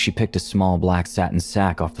replied as she picked a small black satin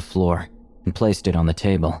sack off the floor and placed it on the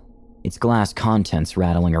table, its glass contents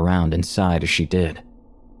rattling around inside as she did.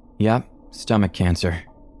 "Yep, stomach cancer.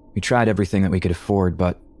 We tried everything that we could afford,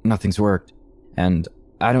 but nothing's worked, and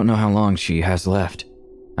I don't know how long she has left,"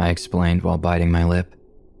 I explained while biting my lip.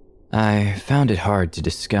 I found it hard to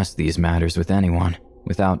discuss these matters with anyone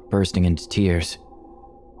without bursting into tears.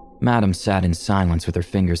 Madame sat in silence with her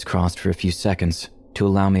fingers crossed for a few seconds to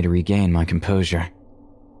allow me to regain my composure.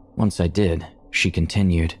 Once I did, she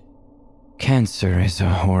continued. "Cancer is a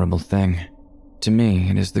horrible thing. To me,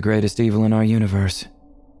 it is the greatest evil in our universe.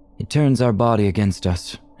 It turns our body against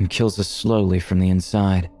us and kills us slowly from the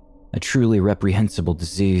inside, a truly reprehensible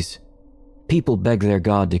disease. People beg their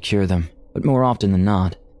god to cure them, but more often than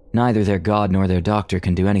not, neither their god nor their doctor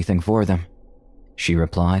can do anything for them," she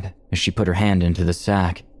replied as she put her hand into the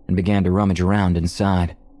sack and began to rummage around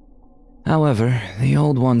inside. "However, the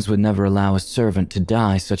old ones would never allow a servant to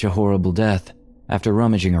die such a horrible death, After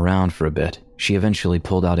rummaging around for a bit, she eventually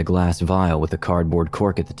pulled out a glass vial with a cardboard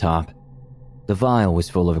cork at the top. The vial was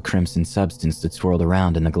full of a crimson substance that swirled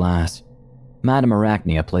around in the glass. Madame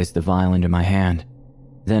Arachnia placed the vial into my hand.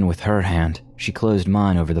 Then with her hand, she closed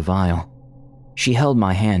mine over the vial. She held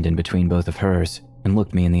my hand in between both of hers and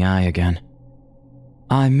looked me in the eye again.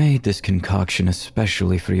 "I made this concoction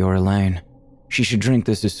especially for your Elaine. She should drink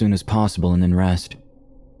this as soon as possible and then rest.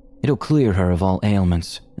 It'll clear her of all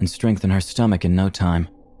ailments and strengthen her stomach in no time."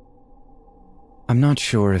 I'm not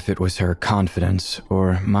sure if it was her confidence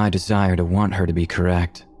or my desire to want her to be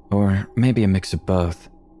correct, or maybe a mix of both,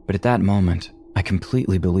 but at that moment, I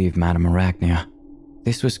completely believed Madame Arachnia.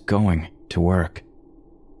 This was going to work.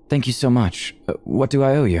 "Thank you so much. What do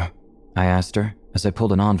I owe you?" I asked her as I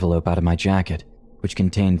pulled an envelope out of my jacket, which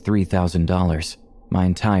contained $3,000, my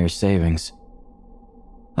entire savings.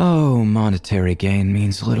 "Oh, monetary gain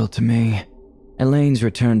means little to me. Elaine's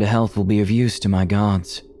return to health will be of use to my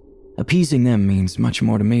gods. Appeasing them means much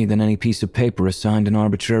more to me than any piece of paper assigned an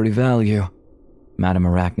arbitrary value," Madame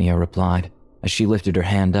Arachnia replied as she lifted her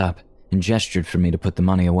hand up and gestured for me to put the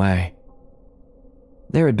money away.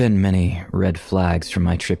 There had been many red flags from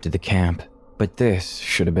my trip to the camp, but this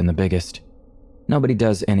should have been the biggest. Nobody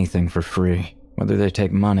does anything for free, whether they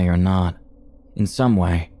take money or not. In some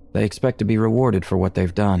way, they expect to be rewarded for what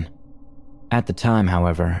they've done. At the time,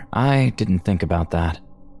 however, I didn't think about that.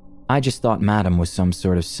 I just thought Madame was some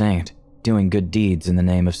sort of saint, doing good deeds in the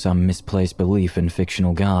name of some misplaced belief in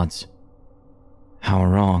fictional gods. How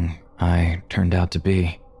wrong I turned out to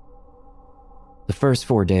be. The first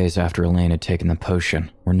 4 days after Elaine had taken the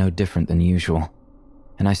potion were no different than usual,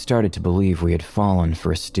 and I started to believe we had fallen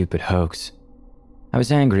for a stupid hoax. I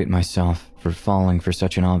was angry at myself for falling for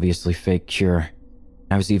such an obviously fake cure.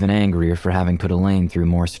 I was even angrier for having put Elaine through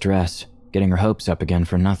more stress, getting her hopes up again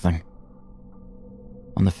for nothing.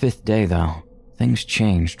 On the 5th day, though, things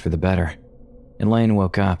changed for the better. Elaine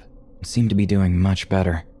woke up and seemed to be doing much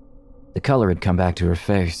better. The color had come back to her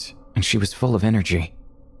face, and she was full of energy.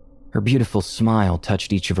 Her beautiful smile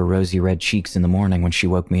touched each of her rosy red cheeks in the morning when she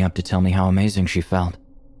woke me up to tell me how amazing she felt.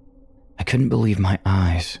 I couldn't believe my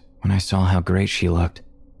eyes when I saw how great she looked.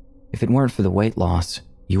 If it weren't for the weight loss,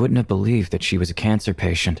 you wouldn't have believed that she was a cancer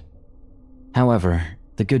patient. However,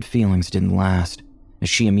 the good feelings didn't last, as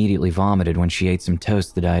she immediately vomited when she ate some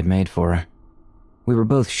toast that I had made for her. We were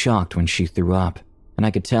both shocked when she threw up, and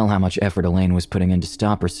I could tell how much effort Elaine was putting in to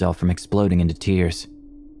stop herself from exploding into tears.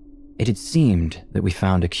 It had seemed that we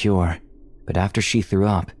found a cure, but after she threw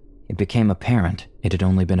up, it became apparent it had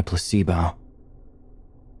only been a placebo.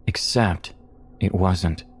 Except, it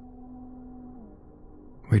wasn't.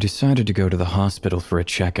 We decided to go to the hospital for a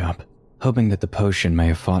checkup, hoping that the potion may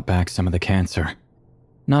have fought back some of the cancer.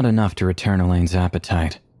 Not enough to return Elaine's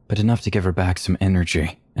appetite, but enough to give her back some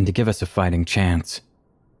energy and to give us a fighting chance.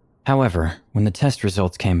 However, when the test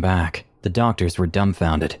results came back, the doctors were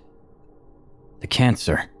dumbfounded. The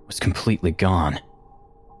cancer was completely gone.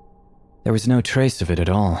 There was no trace of it at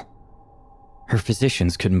all. Her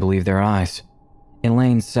physicians couldn't believe their eyes.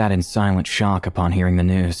 Elaine sat in silent shock upon hearing the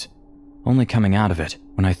news, only coming out of it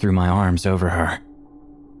when I threw my arms over her.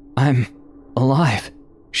 "I'm alive,"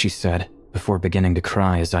 she said, before beginning to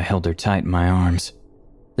cry as I held her tight in my arms.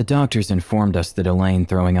 The doctors informed us that Elaine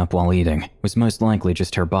throwing up while eating was most likely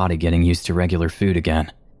just her body getting used to regular food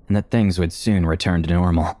again, and that things would soon return to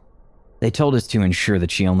normal. They told us to ensure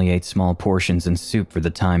that she only ate small portions and soup for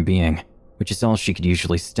the time being, which is all she could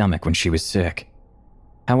usually stomach when she was sick.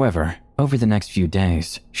 However, over the next few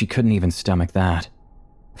days, she couldn't even stomach that.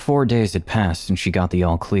 4 days had passed since she got the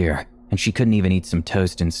all clear, and she couldn't even eat some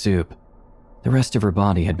toast and soup. The rest of her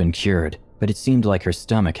body had been cured, but it seemed like her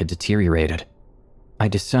stomach had deteriorated. I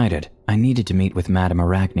decided I needed to meet with Madame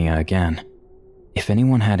Arachnia again. If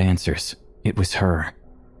anyone had answers, it was her.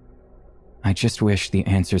 I just wished the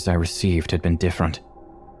answers I received had been different.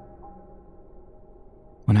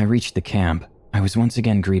 When I reached the camp, I was once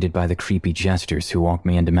again greeted by the creepy jesters who walked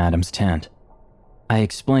me into Madame's tent. I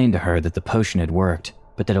explained to her that the potion had worked,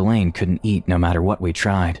 but that Elaine couldn't eat no matter what we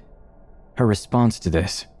tried. Her response to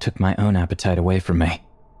this took my own appetite away from me.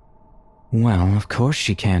 "Well, of course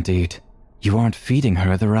she can't eat. You aren't feeding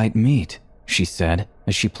her the right meat," she said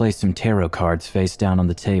as she placed some tarot cards face down on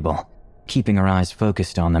the table, keeping her eyes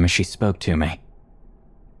focused on them as she spoke to me.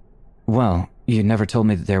 "Well, you never told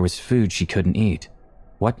me that there was food she couldn't eat.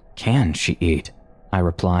 What can she eat?" I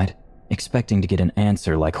replied, expecting to get an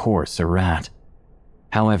answer like horse or rat.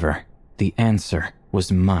 However, the answer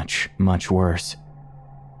was much, much worse.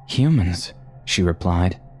 "Humans," she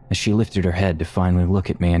replied as she lifted her head to finally look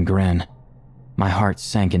at me and grin. My heart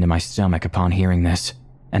sank into my stomach upon hearing this,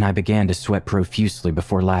 and I began to sweat profusely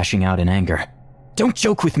before lashing out in anger. Don't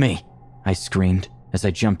joke with me, I screamed as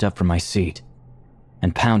I jumped up from my seat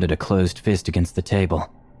and pounded a closed fist against the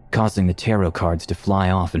table, causing the tarot cards to fly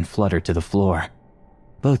off and flutter to the floor.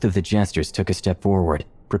 Both of the jesters took a step forward,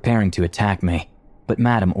 preparing to attack me, but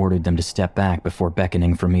Madam ordered them to step back before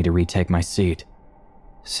beckoning for me to retake my seat.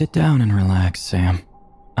 Sit down and relax, Sam.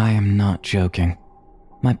 I am not joking.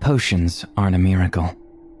 My potions aren't a miracle.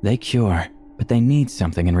 They cure, but they need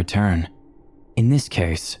something in return. In this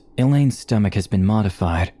case, Elaine's stomach has been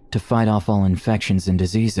modified to fight off all infections and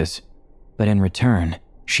diseases, but in return,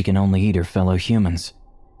 she can only eat her fellow humans,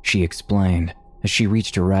 she explained as she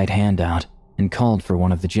reached her right hand out and called for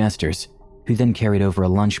one of the jesters, who then carried over a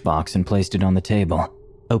lunchbox and placed it on the table,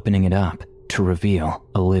 opening it up to reveal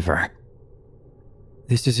a liver.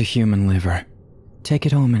 This is a human liver. Take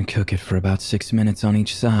it home and cook it for about 6 minutes on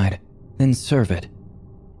each side, then serve it.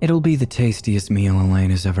 It'll be the tastiest meal Elaine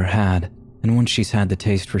has ever had, and once she's had the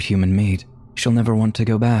taste for human meat, she'll never want to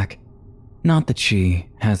go back. Not that she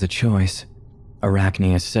has a choice,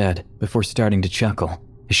 Arachnia said before starting to chuckle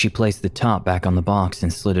as she placed the top back on the box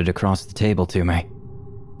and slid it across the table to me.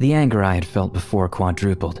 The anger I had felt before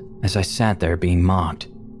quadrupled as I sat there being mocked.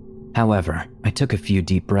 However, I took a few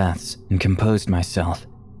deep breaths and composed myself,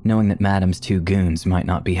 knowing that Madam's 2 goons might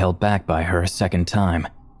not be held back by her a second time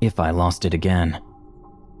if I lost it again.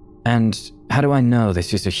 And how do I know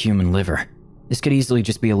this is a human liver? This could easily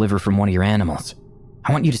just be a liver from one of your animals.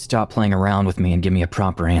 I want you to stop playing around with me and give me a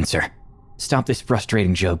proper answer. Stop this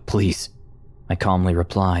frustrating joke, please, I calmly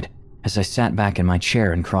replied as I sat back in my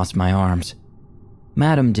chair and crossed my arms.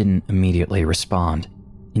 Madam didn't immediately respond.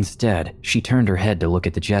 Instead, she turned her head to look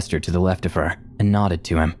at the jester to the left of her and nodded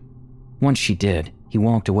to him. Once she did, he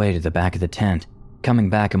walked away to the back of the tent, coming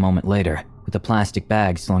back a moment later with a plastic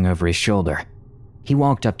bag slung over his shoulder. He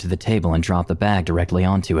walked up to the table and dropped the bag directly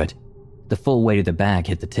onto it. The full weight of the bag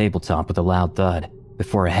hit the tabletop with a loud thud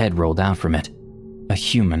before a head rolled out from it. A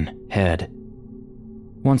human head.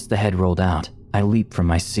 Once the head rolled out, I leaped from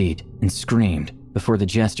my seat and screamed before the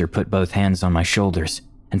jester put both hands on my shoulders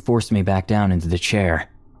and forced me back down into the chair,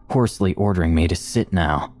 hoarsely ordering me to sit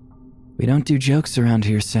now. We don't do jokes around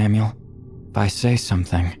here, Samuel. If I say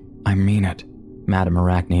something, I mean it, Madame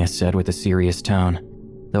Arachnia said with a serious tone,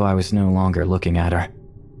 though I was no longer looking at her.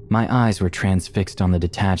 My eyes were transfixed on the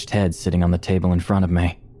detached head sitting on the table in front of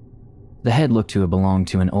me. The head looked to have belonged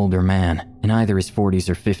to an older man in either his 40s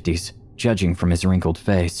or 50s, judging from his wrinkled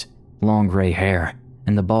face, long gray hair,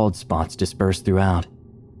 and the bald spots dispersed throughout.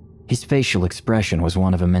 His facial expression was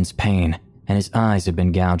one of immense pain, and his eyes had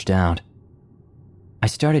been gouged out. I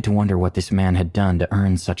started to wonder what this man had done to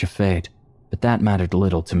earn such a fate, but that mattered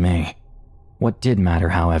little to me. What did matter,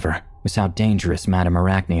 however, was how dangerous Madame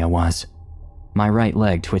Arachnia was. My right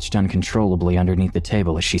leg twitched uncontrollably underneath the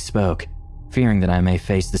table as she spoke, fearing that I may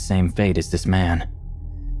face the same fate as this man.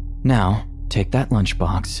 Now, take that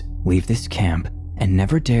lunchbox, leave this camp, and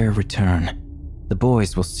never dare return. The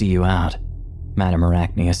boys will see you out, Madame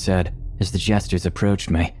Arachnia said as the jesters approached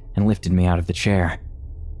me and lifted me out of the chair.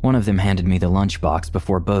 One of them handed me the lunchbox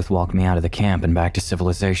before both walked me out of the camp and back to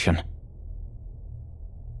civilization.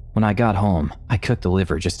 When I got home, I cooked the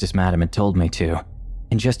liver just as Madame had told me to,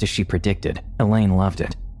 and just as she predicted, Elaine loved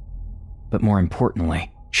it. But more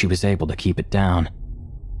importantly, she was able to keep it down.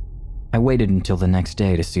 I waited until the next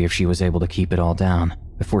day to see if she was able to keep it all down,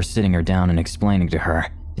 before sitting her down and explaining to her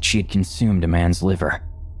that she had consumed a man's liver.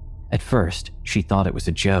 At first, she thought it was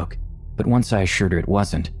a joke, but once I assured her it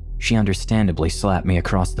wasn't, she understandably slapped me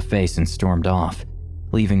across the face and stormed off,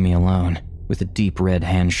 leaving me alone with a deep red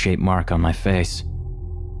hand-shaped mark on my face.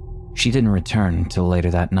 She didn't return until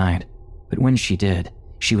later that night, but when she did,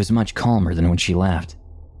 she was much calmer than when she left.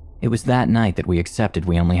 It was that night that we accepted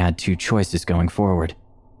we only had 2 choices going forward.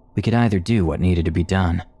 We could either do what needed to be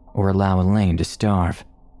done, or allow Elaine to starve.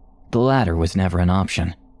 The latter was never an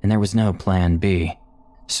option, and there was no plan B,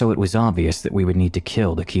 so it was obvious that we would need to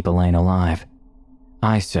kill to keep Elaine alive.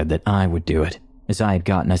 I said that I would do it, as I had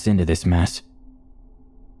gotten us into this mess.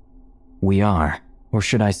 We are, or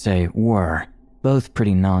should I say were, both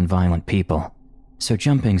pretty non-violent people, so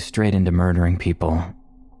jumping straight into murdering people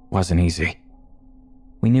wasn't easy.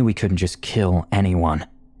 We knew we couldn't just kill anyone,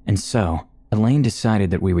 and so Elaine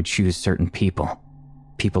decided that we would choose certain people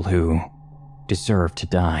who deserved to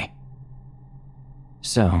die.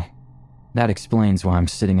 So, that explains why I'm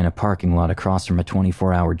sitting in a parking lot across from a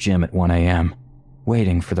 24-hour gym at 1 a.m.,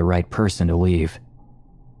 waiting for the right person to leave.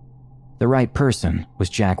 The right person was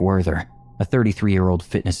Jack Werther, a 33-year-old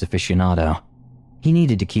fitness aficionado. He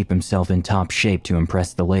needed to keep himself in top shape to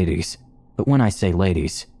impress the ladies, but when I say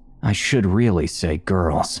ladies, I should really say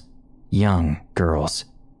girls. Young girls.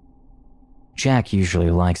 Jack usually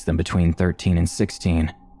likes them between 13 and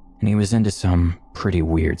 16, and he was into some pretty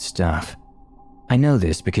weird stuff. I know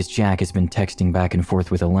this because Jack has been texting back and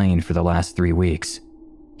forth with Elaine for the last 3 weeks.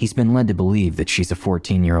 He's been led to believe that she's a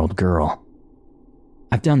 14-year-old girl.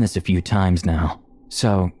 I've done this a few times now,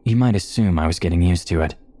 so you might assume I was getting used to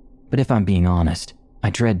it. But if I'm being honest, I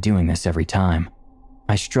dread doing this every time.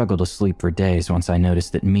 I struggle to sleep for days once I notice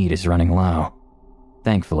that meat is running low.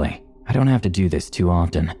 Thankfully, I don't have to do this too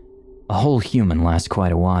often. A whole human lasts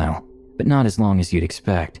quite a while, but not as long as you'd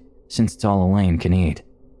expect, since it's all Elaine can eat.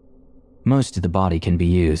 Most of the body can be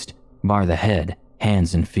used, bar the head,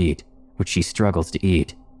 hands, and feet, which she struggles to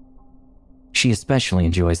eat. She especially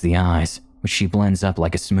enjoys the eyes, which she blends up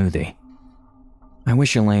like a smoothie. I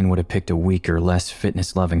wish Elaine would have picked a weaker, less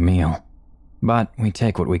fitness-loving meal, but we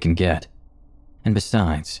take what we can get. And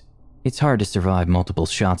besides, it's hard to survive multiple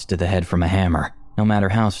shots to the head from a hammer, no matter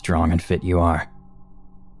how strong and fit you are.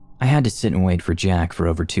 I had to sit and wait for Jack for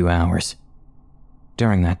over 2 hours.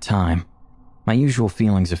 During that time, my usual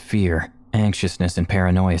feelings of fear, anxiousness, and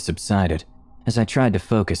paranoia subsided as I tried to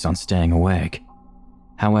focus on staying awake.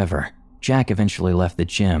 However, Jack eventually left the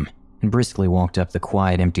gym and briskly walked up the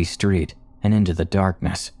quiet, empty street and into the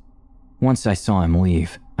darkness. Once I saw him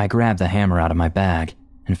leave, I grabbed the hammer out of my bag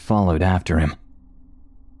and followed after him.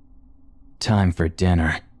 Time for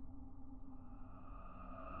dinner.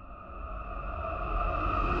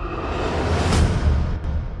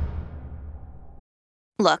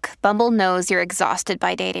 Look, Bumble knows you're exhausted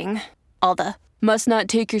by dating. All the must not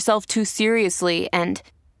take yourself too seriously and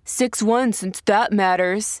 6'1" since that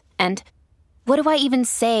matters. And what do I even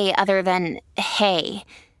say other than hey?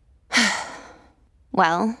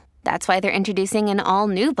 Well, that's why they're introducing an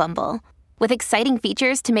all-new Bumble with exciting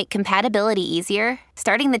features to make compatibility easier,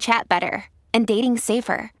 starting the chat better, and dating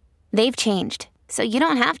safer. They've changed, so you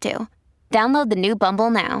don't have to. Download the new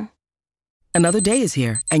Bumble now. Another day is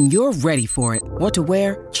here, and you're ready for it. What to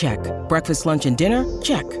wear? Check. Breakfast, lunch, and dinner?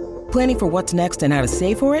 Check. Planning for what's next and how to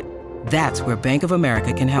save for it? That's where Bank of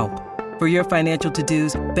America can help. For your financial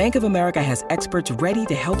to-dos, Bank of America has experts ready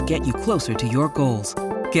to help get you closer to your goals.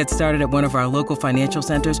 Get started at one of our local financial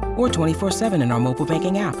centers or 24/7 in our mobile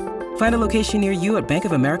banking app. Find a location near you at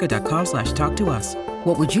bankofamerica.com/talktous.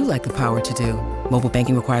 What would you like the power to do? Mobile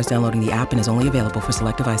banking requires downloading the app and is only available for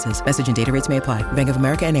select devices. Message and data rates may apply. Bank of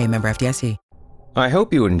America N.A., member FDIC. I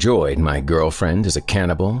hope you enjoyed My Girlfriend is a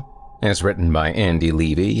Cannibal, as written by Andy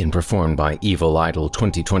Levy and performed by Evil Idol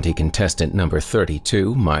 2020 contestant number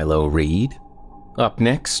 32, Milo Reed. Up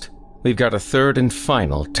next, we've got a third and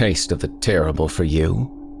final taste of the terrible for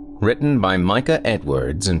you, written by Micah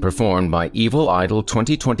Edwards and performed by Evil Idol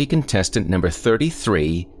 2020 contestant number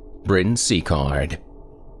 33, Bryn Seacard.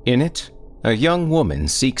 In it, a young woman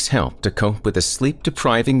seeks help to cope with a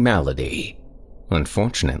sleep-depriving malady.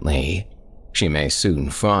 Unfortunately, she may soon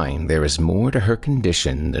find there is more to her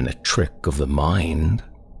condition than a trick of the mind.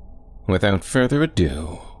 Without further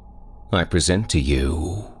ado, I present to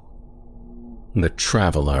you The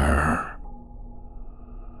Traveler.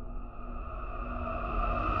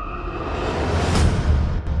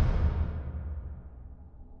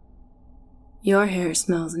 Your hair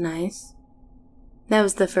smells nice. That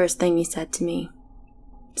was the first thing he said to me.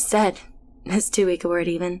 Said, that's too weak a word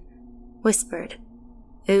even. Whispered.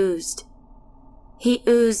 Oozed. He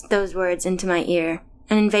oozed those words into my ear,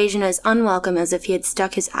 an invasion as unwelcome as if he had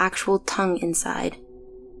stuck his actual tongue inside.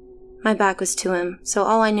 My back was to him, so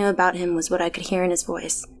all I knew about him was what I could hear in his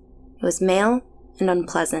voice. It was male and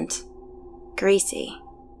unpleasant. Greasy.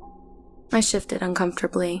 I shifted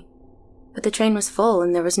uncomfortably, but the train was full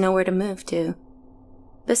and there was nowhere to move to.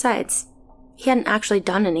 Besides, he hadn't actually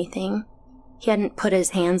done anything. He hadn't put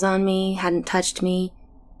his hands on me, hadn't touched me.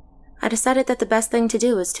 I decided that the best thing to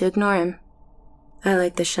do was to ignore him. I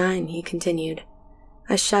like the shine, he continued.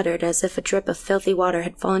 I shuddered as if a drip of filthy water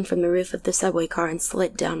had fallen from the roof of the subway car and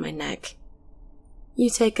slid down my neck.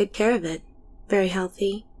 You take good care of it. Very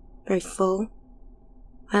healthy, very full.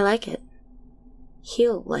 I like it.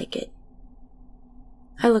 He'll like it.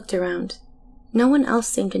 I looked around. No one else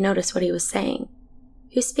seemed to notice what he was saying.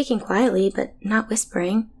 He was speaking quietly, but not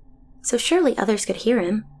whispering, so surely others could hear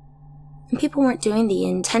him. And people weren't doing the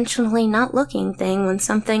intentionally not looking thing when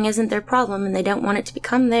something isn't their problem and they don't want it to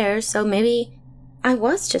become theirs, so maybe I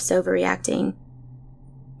was just overreacting.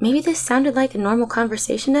 Maybe this sounded like a normal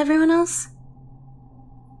conversation to everyone else?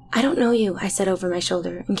 I don't know you, I said over my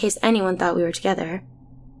shoulder, in case anyone thought we were together.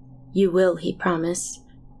 You will, he promised.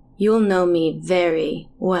 You'll know me very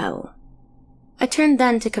well. I turned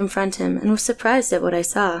then to confront him and was surprised at what I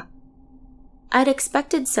saw. I'd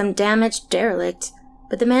expected some damaged derelict,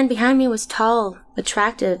 but the man behind me was tall,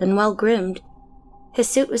 attractive, and well-groomed. His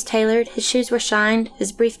suit was tailored, his shoes were shined,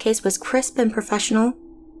 his briefcase was crisp and professional.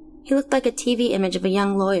 He looked like a TV image of a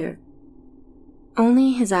young lawyer.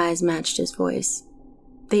 Only his eyes matched his voice.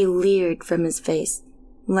 They leered from his face,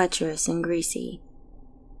 lecherous and greasy.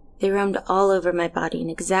 They roamed all over my body in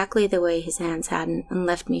exactly the way his hands hadn't, and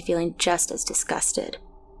left me feeling just as disgusted.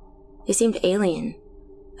 They seemed alien,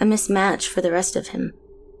 a mismatch for the rest of him.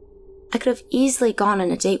 I could have easily gone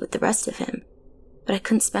on a date with the rest of him, but I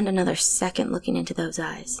couldn't spend another second looking into those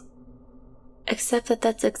eyes. Except that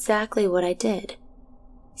that's exactly what I did.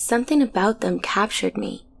 Something about them captured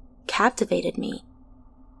me, captivated me.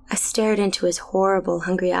 I stared into his horrible,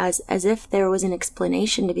 hungry eyes as if there was an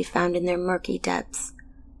explanation to be found in their murky depths.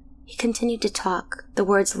 He continued to talk, the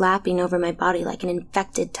words lapping over my body like an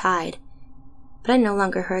infected tide, but I no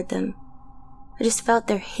longer heard them. I just felt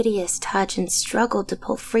their hideous touch and struggled to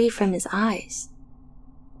pull free from his eyes.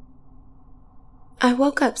 I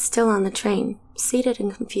woke up still on the train, seated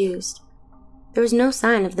and confused. There was no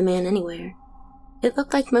sign of the man anywhere. It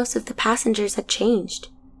looked like most of the passengers had changed,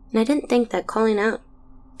 and I didn't think that calling out,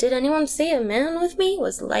 "Did anyone see a man with me?"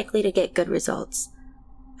 was likely to get good results.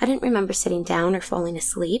 I didn't remember sitting down or falling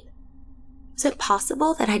asleep. Was it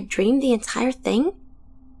possible that I'd dreamed the entire thing?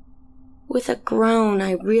 With a groan,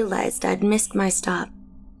 I realized I'd missed my stop.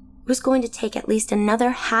 It was going to take at least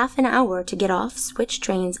another half an hour to get off, switch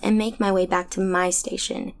trains, and make my way back to my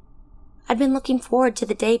station. I'd been looking forward to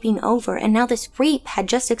the day being over, and now this creep had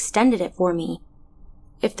just extended it for me.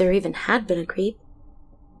 If there even had been a creep.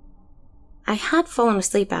 I had fallen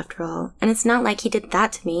asleep after all, and it's not like he did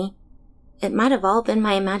that to me. It might have all been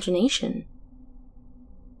my imagination.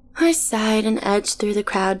 I sighed and edged through the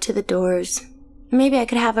crowd to the doors. Maybe I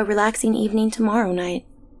could have a relaxing evening tomorrow night.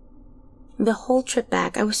 The whole trip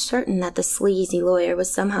back, I was certain that the sleazy lawyer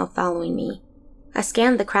was somehow following me. I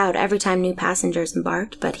scanned the crowd every time new passengers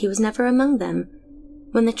embarked, but he was never among them.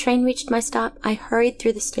 When the train reached my stop, I hurried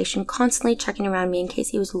through the station, constantly checking around me in case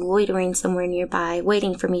he was loitering somewhere nearby,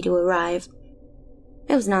 waiting for me to arrive.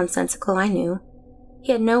 It was nonsensical, I knew.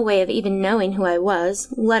 He had no way of even knowing who I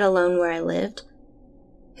was, let alone where I lived.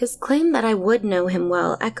 His claim that I would know him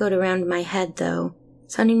well echoed around my head, though,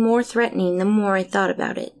 sounding more threatening the more I thought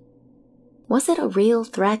about it. Was it a real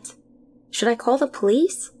threat? Should I call the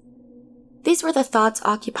police? These were the thoughts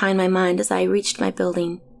occupying my mind as I reached my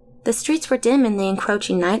building. The streets were dim in the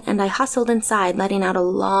encroaching night, and I hustled inside, letting out a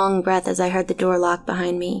long breath as I heard the door lock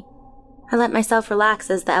behind me. I let myself relax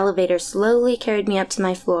as the elevator slowly carried me up to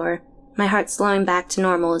my floor, my heart slowing back to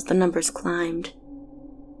normal as the numbers climbed.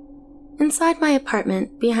 Inside my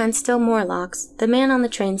apartment, behind still more locks, the man on the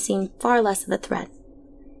train seemed far less of a threat.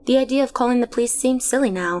 The idea of calling the police seemed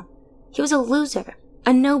silly now. He was a loser,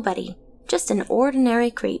 a nobody, just an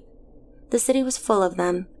ordinary creep. The city was full of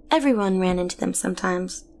them. Everyone ran into them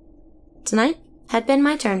sometimes. Tonight had been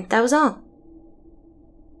my turn, that was all.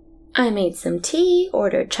 I made some tea,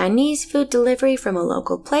 ordered Chinese food delivery from a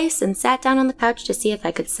local place, and sat down on the couch to see if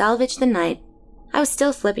I could salvage the night. I was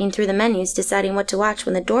still flipping through the menus, deciding what to watch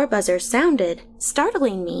when the door buzzer sounded,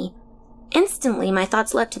 startling me. Instantly, my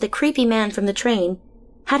thoughts leapt to the creepy man from the train.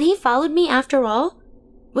 Had he followed me after all?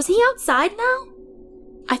 Was he outside now?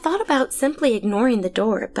 I thought about simply ignoring the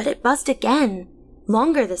door, but it buzzed again,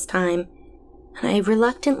 longer this time, and I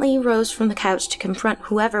reluctantly rose from the couch to confront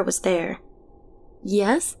whoever was there.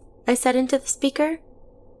 "Yes?" I said into the speaker.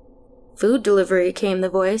 "Food delivery," came the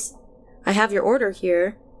voice. "I have your order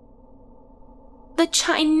here." "The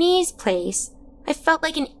Chinese place. I felt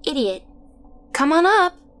like an idiot. Come on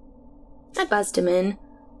up." I buzzed him in.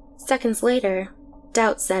 Seconds later,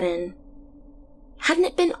 doubt set in. Hadn't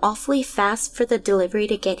it been awfully fast for the delivery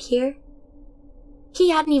to get here?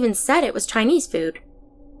 He hadn't even said it was Chinese food.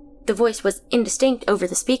 The voice was indistinct over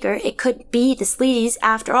the speaker. It could be the sleaze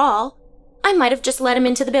after all. I might have just let him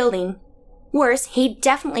into the building. Worse, he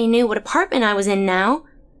definitely knew what apartment I was in now.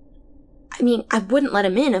 I mean, I wouldn't let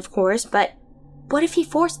him in, of course, but what if he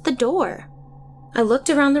forced the door? I looked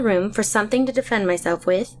around the room for something to defend myself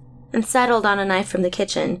with, and settled on a knife from the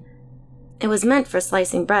kitchen. It was meant for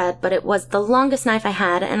slicing bread, but it was the longest knife I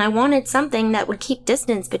had, and I wanted something that would keep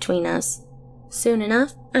distance between us. Soon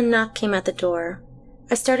enough, a knock came at the door.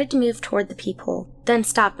 I started to move toward the peephole, then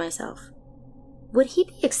stopped myself. Would he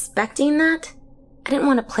be expecting that? I didn't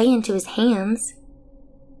want to play into his hands.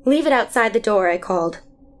 "Leave it outside the door," I called.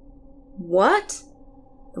 "What?"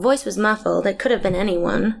 The voice was muffled. It could have been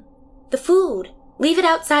anyone. "The food. Leave it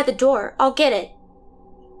outside the door. I'll get it."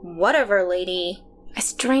 "Whatever, lady." I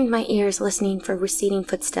strained my ears listening for receding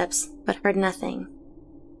footsteps, but heard nothing.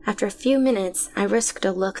 After a few minutes, I risked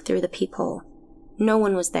a look through the peephole. No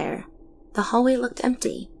one was there. The hallway looked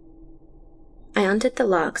empty. I undid the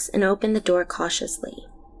locks and opened the door cautiously.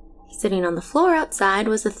 Sitting on the floor outside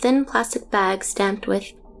was a thin plastic bag stamped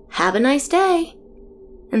with, "Have a nice day."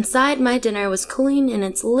 Inside, my dinner was cooling in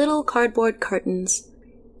its little cardboard curtains.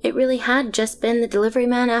 It really had just been the delivery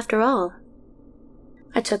man after all.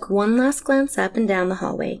 I took one last glance up and down the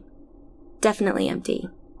hallway. Definitely empty.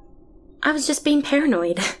 I was just being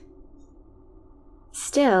paranoid.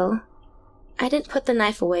 Still, I didn't put the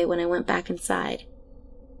knife away when I went back inside.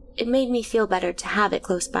 It made me feel better to have it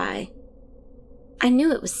close by. I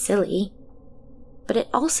knew it was silly, but it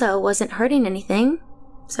also wasn't hurting anything,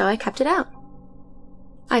 so I kept it out.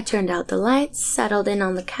 I turned out the lights, settled in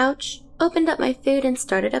on the couch, opened up my food, and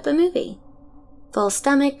started up a movie. Full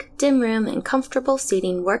stomach, dim room, and comfortable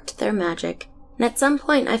seating worked their magic, and at some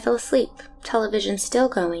point I fell asleep, television still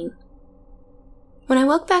going. When I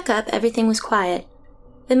woke back up, everything was quiet.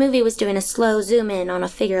 The movie was doing a slow zoom in on a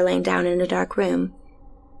figure laying down in a dark room.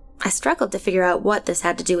 I struggled to figure out what this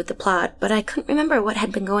had to do with the plot, but I couldn't remember what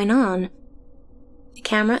had been going on. The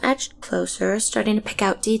camera edged closer, starting to pick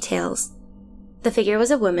out details. The figure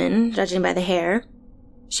was a woman, judging by the hair.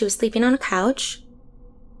 She was sleeping on a couch.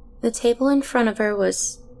 The table in front of her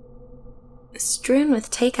was strewn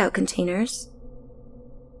with takeout containers.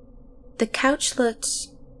 The couch looked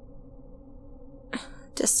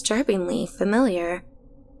disturbingly familiar.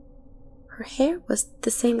 Her hair was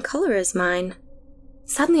the same color as mine.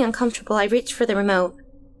 Suddenly uncomfortable, I reached for the remote.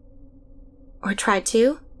 Or tried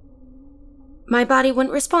to. My body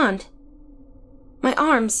wouldn't respond. My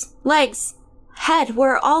arms, legs, head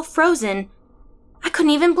were all frozen. I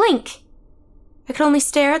couldn't even blink. I could only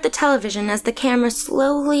stare at the television as the camera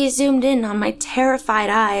slowly zoomed in on my terrified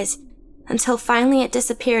eyes, until finally it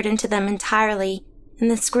disappeared into them entirely,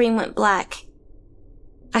 and the screen went black.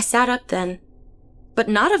 I sat up then, but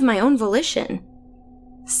not of my own volition.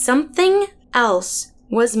 Something else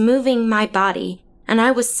was moving my body, and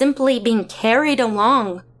I was simply being carried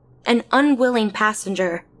along, an unwilling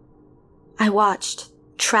passenger. I watched,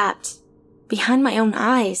 trapped, behind my own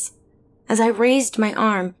eyes, as I raised my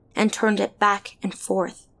arm and turned it back and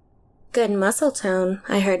forth. "Good muscle tone,"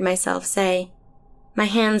 I heard myself say. My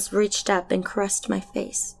hands reached up and caressed my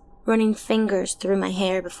face, running fingers through my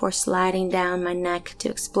hair before sliding down my neck to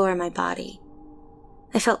explore my body.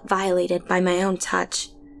 I felt violated by my own touch.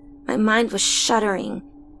 My mind was shuddering,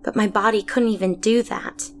 but my body couldn't even do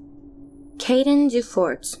that. "Caden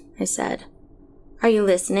Dufort," I said. "Are you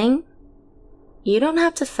listening? You don't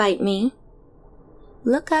have to fight me.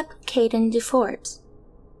 Look up Caden Dufort.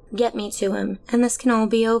 Get me to him, and this can all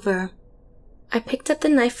be over." I picked up the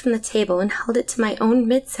knife from the table and held it to my own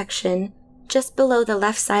midsection, just below the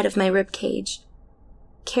left side of my ribcage.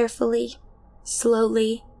 Carefully,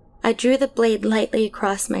 slowly, I drew the blade lightly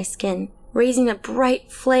across my skin, raising a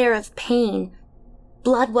bright flare of pain.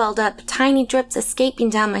 Blood welled up, tiny drips escaping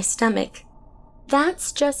down my stomach.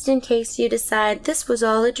 "That's just in case you decide this was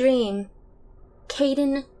all a dream.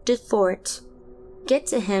 Caden Dufort. Get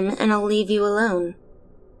to him and I'll leave you alone."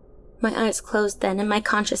 My eyes closed then, and my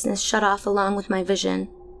consciousness shut off along with my vision.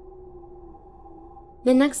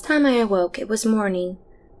 The next time I awoke, it was morning.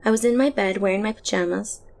 I was in my bed wearing my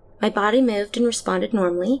pajamas. My body moved and responded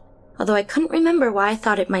normally, although I couldn't remember why I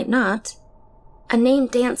thought it might not. A name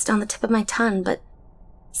danced on the tip of my tongue, but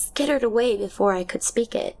skittered away before I could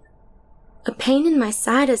speak it. A pain in my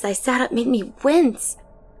side as I sat up made me wince.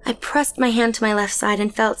 I pressed my hand to my left side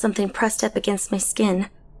and felt something pressed up against my skin.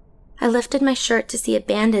 I lifted my shirt to see a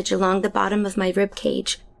bandage along the bottom of my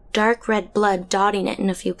ribcage, dark red blood dotting it in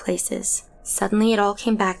a few places. Suddenly it all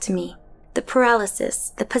came back to me. The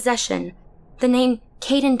paralysis, the possession, the name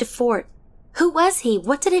Caden Dufort. Who was he?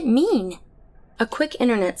 What did it mean? A quick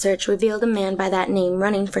internet search revealed a man by that name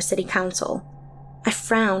running for city council. I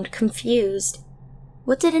frowned, confused.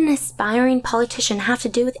 What did an aspiring politician have to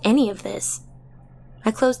do with any of this? I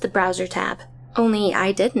closed the browser tab. Only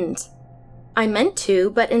I didn't. I meant to,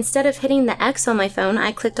 but instead of hitting the X on my phone,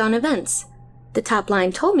 I clicked on events. The top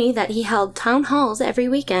line told me that he held town halls every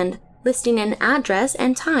weekend, listing an address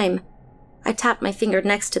and time. I tapped my finger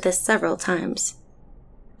next to this several times.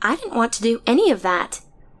 I didn't want to do any of that.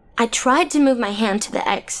 I tried to move my hand to the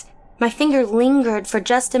X. My finger lingered for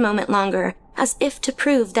just a moment longer, as if to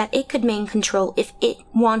prove that it could maintain control if it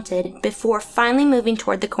wanted, before finally moving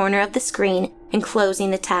toward the corner of the screen and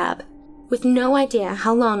closing the tab. With no idea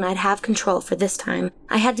how long I'd have control for this time,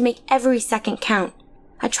 I had to make every second count.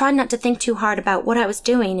 I tried not to think too hard about what I was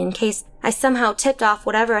doing in case I somehow tipped off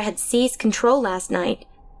whatever had seized control last night.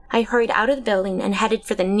 I hurried out of the building and headed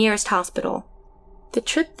for the nearest hospital. The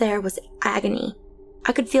trip there was agony.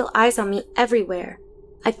 I could feel eyes on me everywhere.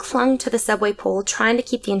 I clung to the subway pole, trying to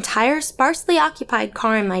keep the entire sparsely occupied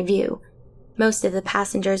car in my view. Most of the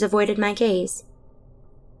passengers avoided my gaze.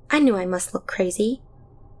 I knew I must look crazy.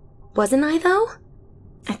 Wasn't I, though?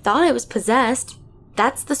 I thought I was possessed.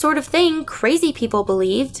 That's the sort of thing crazy people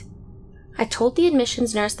believed. I told the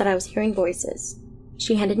admissions nurse that I was hearing voices.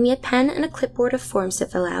 She handed me a pen and a clipboard of forms to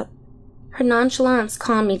fill out. Her nonchalance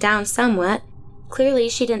calmed me down somewhat. Clearly,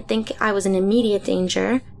 she didn't think I was in immediate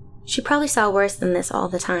danger. She probably saw worse than this all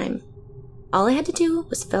the time. All I had to do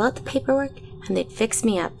was fill out the paperwork, and they'd fix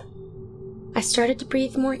me up. I started to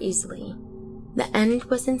breathe more easily. The end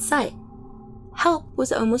was in sight. Help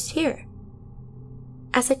was almost here.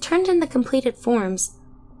 As I turned in the completed forms,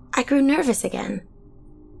 I grew nervous again.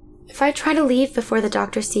 If I try to leave before the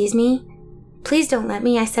doctor sees me, please don't let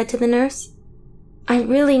me, I said to the nurse. I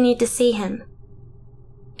really need to see him.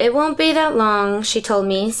 It won't be that long, she told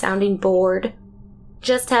me, sounding bored.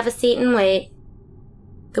 Just have a seat and wait.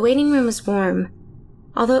 The waiting room was warm.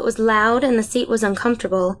 Although it was loud and the seat was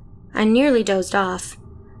uncomfortable, I nearly dozed off.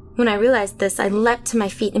 When I realized this, I leapt to my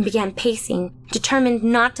feet and began pacing, determined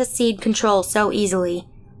not to cede control so easily.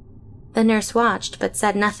 The nurse watched but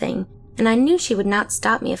said nothing, and I knew she would not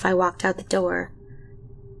stop me if I walked out the door.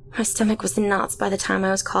 My stomach was in knots by the time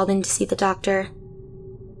I was called in to see the doctor.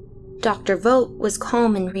 Dr. Vogt was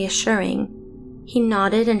calm and reassuring. He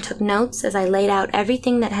nodded and took notes as I laid out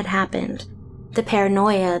everything that had happened. The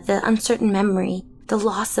paranoia, the uncertain memory, the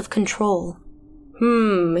loss of control.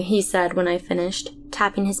 He said when I finished,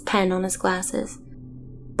 tapping his pen on his glasses.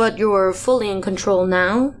 But you're fully in control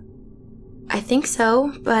now? I think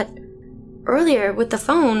so, but earlier with the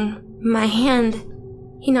phone, my hand...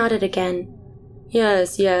 He nodded again.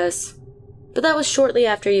 Yes. But that was shortly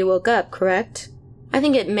after you woke up, correct? I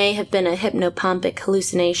think it may have been a hypnopompic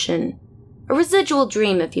hallucination. A residual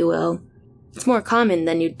dream, if you will. It's more common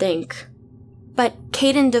than you'd think. But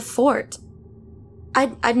Caden DeFort...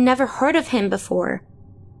 I'd never heard of him before.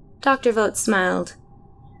 Dr. Vogt smiled.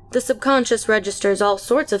 The subconscious registers all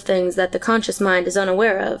sorts of things that the conscious mind is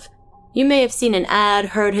unaware of. You may have seen an ad,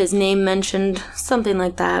 heard his name mentioned, something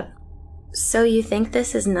like that. So you think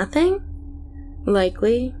this is nothing?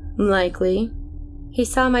 Likely. He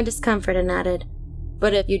saw my discomfort and added,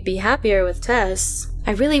 but if you'd be happier with tests,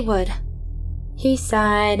 I really would. He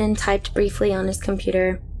sighed and typed briefly on his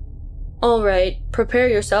computer. All right, prepare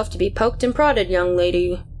yourself to be poked and prodded, young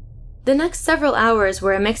lady. The next several hours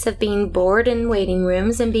were a mix of being bored in waiting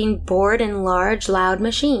rooms and being bored in large, loud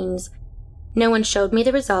machines. No one showed me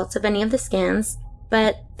the results of any of the scans,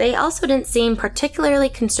 but they also didn't seem particularly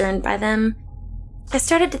concerned by them. I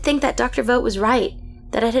started to think that Dr. Vogt was right,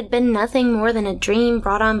 that it had been nothing more than a dream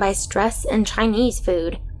brought on by stress and Chinese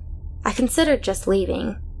food. I considered just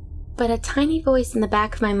leaving, but a tiny voice in the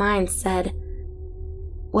back of my mind said,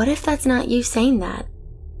 what if that's not you saying that?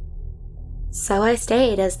 So I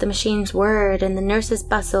stayed as the machines whirred and the nurses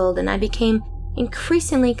bustled, and I became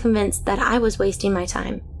increasingly convinced that I was wasting my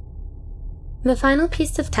time. The final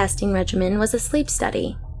piece of testing regimen was a sleep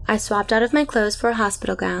study. I swapped out of my clothes for a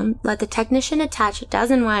hospital gown, let the technician attach a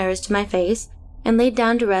dozen wires to my face, and laid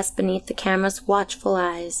down to rest beneath the camera's watchful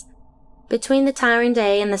eyes. Between the tiring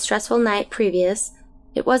day and the stressful night previous,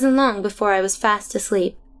 it wasn't long before I was fast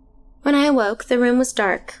asleep. When I awoke, the room was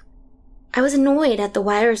dark. I was annoyed at the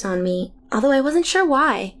wires on me, although I wasn't sure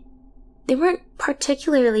why. They weren't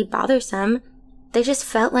particularly bothersome. They just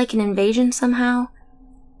felt like an invasion somehow.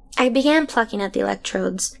 I began plucking at the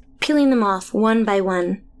electrodes, peeling them off one by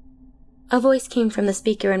one. A voice came from the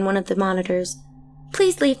speaker in one of the monitors.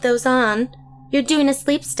 Please leave those on. You're doing a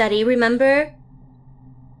sleep study, remember?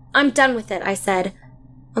 I'm done with it, I said.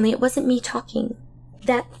 Only it wasn't me talking.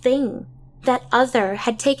 That thing. That other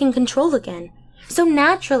had taken control again, so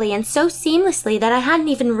naturally and so seamlessly that I hadn't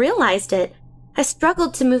even realized it. I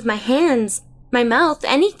struggled to move my hands, my mouth,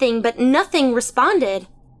 anything, but nothing responded.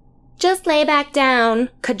 Just lay back down,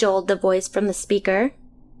 cajoled the voice from the speaker.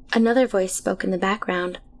 Another voice spoke in the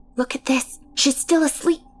background. Look at this, she's still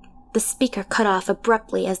asleep. The speaker cut off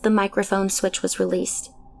abruptly as the microphone switch was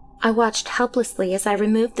released. I watched helplessly as I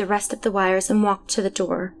removed the rest of the wires and walked to the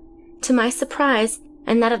door. To my surprise,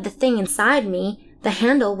 and that of the thing inside me, the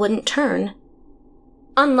handle wouldn't turn.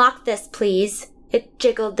 Unlock this, please. It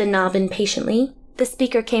jiggled the knob impatiently. The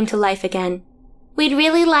speaker came to life again. We'd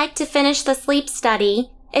really like to finish the sleep study.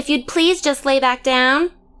 If you'd please just lay back down.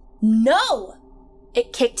 No!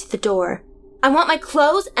 It kicked the door. I want my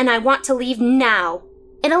clothes and I want to leave now.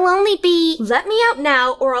 It'll only be... Let me out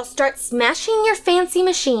now or I'll start smashing your fancy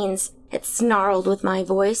machines. It snarled with my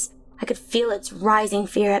voice. I could feel its rising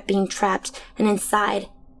fear at being trapped, and inside,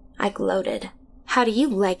 I gloated. How do you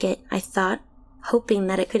like it? I thought, hoping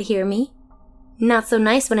that it could hear me. Not so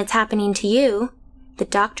nice when it's happening to you. The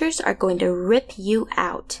doctors are going to rip you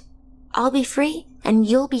out. I'll be free, and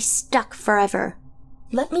you'll be stuck forever.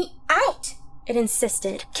 Let me out, it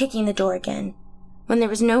insisted, kicking the door again. When there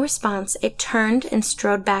was no response, it turned and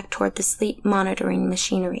strode back toward the sleep monitoring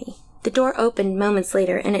machinery. The door opened moments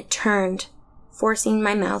later, and it turned, forcing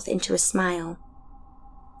my mouth into a smile.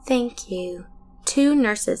 Thank you. 2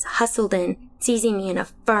 nurses hustled in, seizing me in a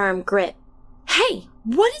firm grip. Hey,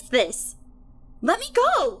 what is this? Let me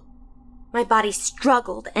go! My body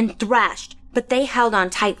struggled and thrashed, but they held on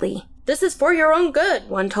tightly. This is for your own good,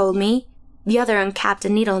 one told me. The other uncapped a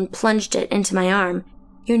needle and plunged it into my arm.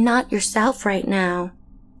 You're not yourself right now.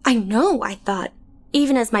 I know, I thought,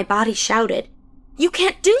 even as my body shouted. You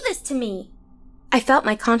can't do this to me! I felt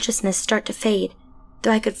my consciousness start to fade,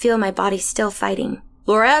 though I could feel my body still fighting.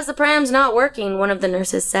 Lorazepam's not working, one of the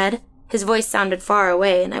nurses said. His voice sounded far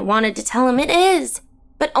away, and I wanted to tell him it is,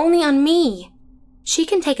 but only on me. She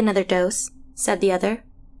can take another dose, said the other.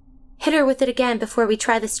 Hit her with it again before we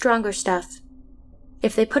try the stronger stuff.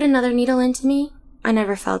 If they put another needle into me, I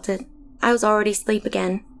never felt it. I was already asleep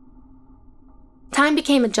again. Time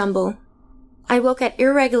became a jumble. I woke at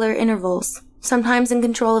irregular intervals, sometimes in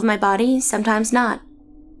control of my body, sometimes not.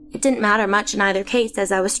 It didn't matter much in either case,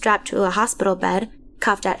 as I was strapped to a hospital bed,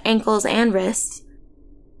 cuffed at ankles and wrists.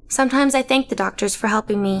 Sometimes I thanked the doctors for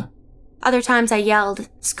helping me. Other times I yelled,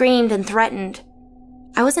 screamed, and threatened.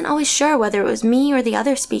 I wasn't always sure whether it was me or the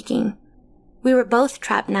other speaking. We were both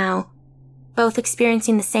trapped now, both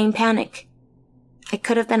experiencing the same panic. It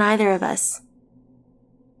could have been either of us.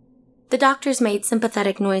 The doctors made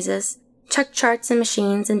sympathetic noises, chucked charts and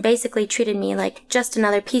machines, and basically treated me like just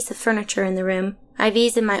another piece of furniture in the room.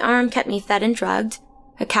 IVs in my arm kept me fed and drugged.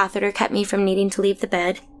 A catheter kept me from needing to leave the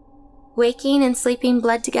bed. Waking and sleeping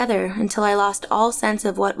bled together until I lost all sense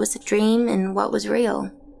of what was a dream and what was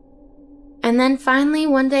real. And then finally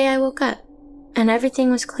one day I woke up, and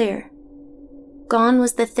everything was clear. Gone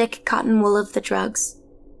was the thick cotton wool of the drugs.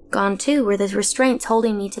 Gone too were the restraints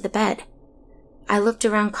holding me to the bed. I looked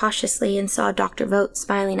around cautiously and saw Dr. Vogt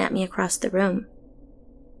smiling at me across the room.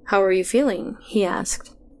 How are you feeling? He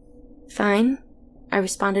asked. Fine, I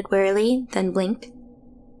responded wearily, then blinked.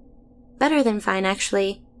 Better than fine,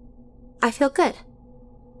 actually. I feel good.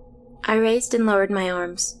 I raised and lowered my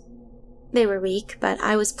arms. They were weak, but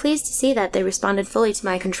I was pleased to see that they responded fully to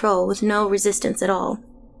my control with no resistance at all.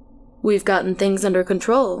 We've gotten things under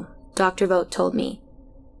control, Dr. Vogt told me.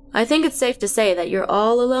 I think it's safe to say that you're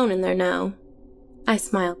all alone in there now. I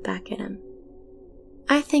smiled back at him.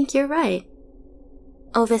 I think you're right.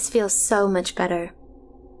 Oh, this feels so much better.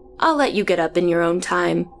 I'll let you get up in your own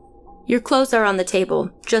time. Your clothes are on the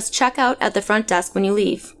table. Just check out at the front desk when you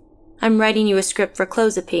leave. I'm writing you a script for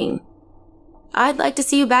clozapine. I'd like to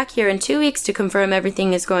see you back here in 2 weeks to confirm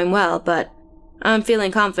everything is going well, but I'm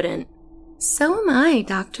feeling confident. So am I,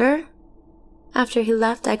 Doctor. After he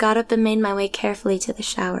left, I got up and made my way carefully to the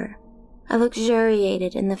shower. I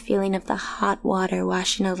luxuriated in the feeling of the hot water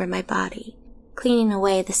washing over my body, cleaning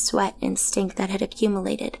away the sweat and stink that had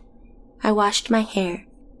accumulated. I washed my hair,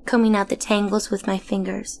 combing out the tangles with my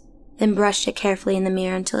fingers, then brushed it carefully in the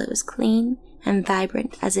mirror until it was clean and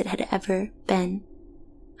vibrant as it had ever been.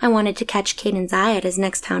 I wanted to catch Caden's eye at his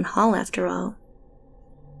next town hall, after all.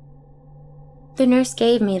 The nurse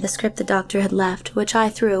gave me the script the doctor had left, which I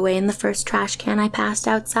threw away in the first trash can I passed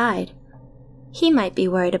outside. He might be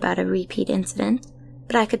worried about a repeat incident,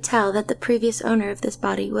 but I could tell that the previous owner of this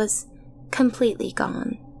body was completely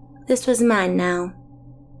gone. This was mine now.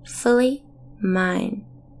 Fully mine.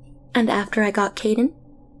 And after I got Caden,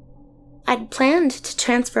 I'd planned to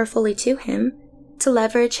transfer fully to him, to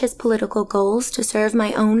leverage his political goals to serve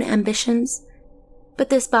my own ambitions. But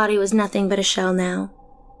this body was nothing but a shell now.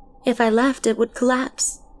 If I left, it would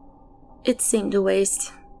collapse. It seemed a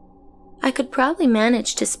waste. I could probably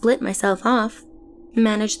manage to split myself off,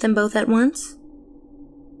 manage them both at once.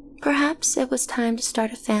 Perhaps it was time to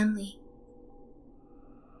start a family.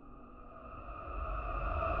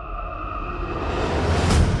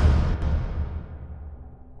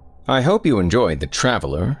 I hope you enjoyed The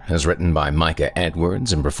Traveler, as written by Micah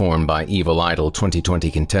Edwards and performed by Evil Idol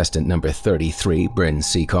 2020 contestant number 33, Bryn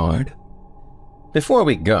Seacard. Before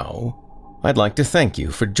we go, I'd like to thank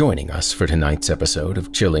you for joining us for tonight's episode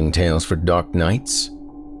of Chilling Tales for Dark Nights.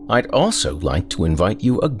 I'd also like to invite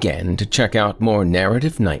you again to check out more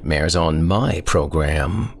narrative nightmares on my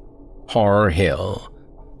program, Horror Hill,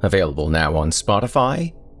 available now on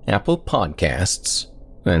Spotify, Apple Podcasts,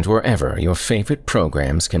 and wherever your favorite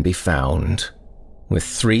programs can be found. With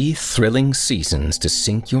 3 thrilling seasons to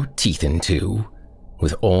sink your teeth into,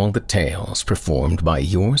 with all the tales performed by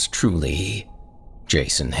yours truly,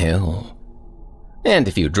 Jason Hill. And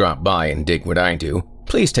if you drop by and dig what I do,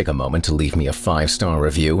 please take a moment to leave me a 5-star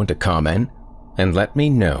review and a comment, and let me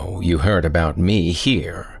know you heard about me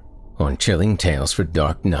here on Chilling Tales for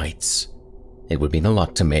Dark Nights. It would mean a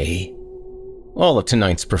lot to me. All of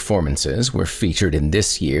tonight's performances were featured in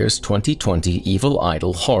this year's 2020 Evil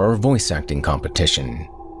Idol Horror Voice Acting Competition,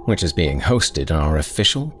 which is being hosted on our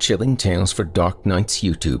official Chilling Tales for Dark Nights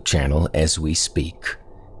YouTube channel as we speak,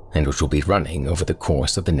 and which will be running over the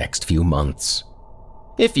course of the next few months.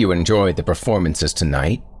 If you enjoyed the performances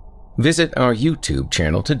tonight, visit our YouTube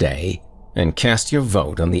channel today and cast your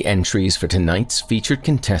vote on the entries for tonight's featured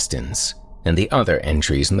contestants and the other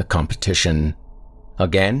entries in the competition.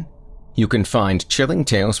 Again, you can find Chilling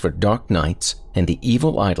Tales for Dark Nights and the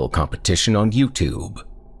Evil Idol competition on YouTube.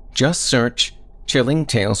 Just search Chilling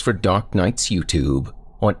Tales for Dark Nights YouTube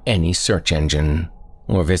on any search engine,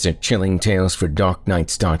 or visit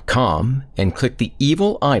chillingtalesfordarknights.com and click the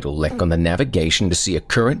Evil Idol link on the navigation to see a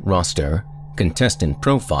current roster, contestant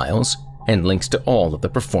profiles, and links to all of the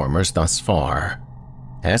performers thus far.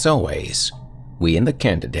 As always, we and the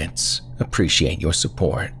candidates appreciate your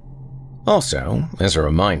support. Also, as a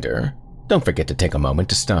reminder, don't forget to take a moment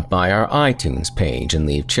to stop by our iTunes page and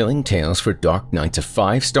leave Chilling Tales for Dark Nights a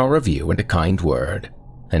 5-star review and a kind word,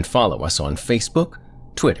 and follow us on Facebook,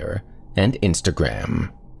 Twitter, and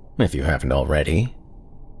Instagram, if you haven't already.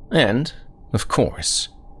 And, of course,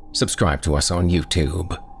 subscribe to us on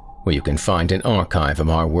YouTube, where you can find an archive of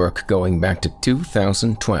our work going back to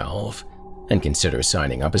 2012, and consider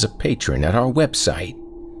signing up as a patron at our website,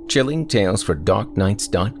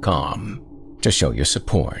 chillingtalesfordarknights.com, to show your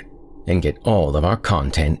support and get all of our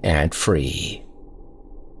content ad-free.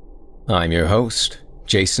 I'm your host,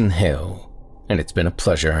 Jason Hill, and it's been a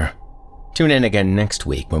pleasure. Tune in again next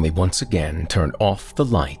week when we once again turn off the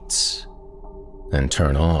lights and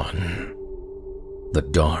turn on the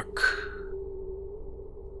dark.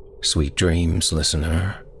 Sweet dreams,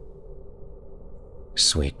 listener.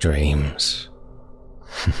 Sweet dreams.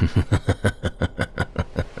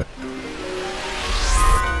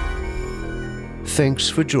 Thanks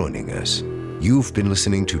for joining us. You've been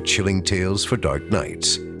listening to Chilling Tales for Dark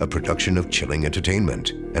Nights, a production of Chilling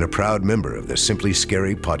Entertainment and a proud member of the Simply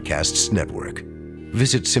Scary Podcasts Network.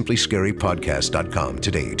 Visit simplyscarypodcast.com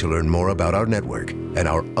today to learn more about our network and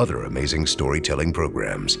our other amazing storytelling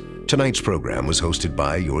programs. Tonight's program was hosted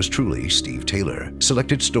by yours truly, Steve Taylor.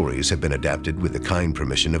 Selected stories have been adapted with the kind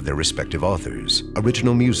permission of their respective authors.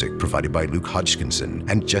 Original music provided by Luke Hodgkinson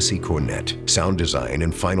and Jesse Cornett. Sound design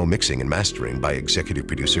and final mixing and mastering by executive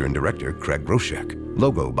producer and director Craig Roshek.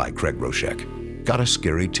 Logo by Craig Roshek. Got a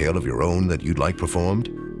scary tale of your own that you'd like performed?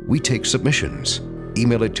 We take submissions.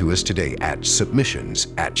 Email it to us today at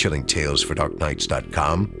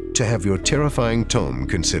submissions@chillingtalesfordarknights.com to have your terrifying tome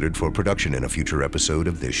considered for production in a future episode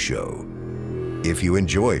of this show. If you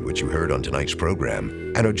enjoyed what you heard on tonight's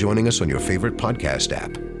program and are joining us on your favorite podcast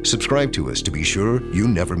app, subscribe to us to be sure you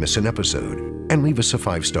never miss an episode, and leave us a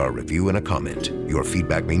 5-star review and a comment. Your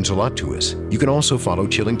feedback means a lot to us. You can also follow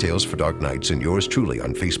Chilling Tales for Dark Nights and yours truly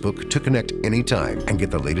on Facebook to connect anytime and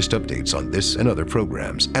get the latest updates on this and other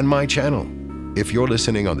programs and my channel. If you're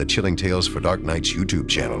listening on the Chilling Tales for Dark Nights YouTube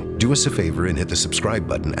channel, do us a favor and hit the subscribe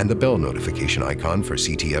button and the bell notification icon for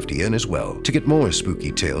CTFDN as well to get more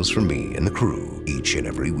spooky tales from me and the crew each and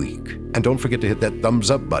every week. And don't forget to hit that thumbs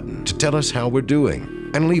up button to tell us how we're doing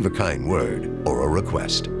and leave a kind word or a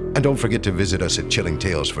request. And don't forget to visit us at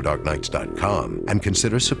chillingtalesfordarknights.com and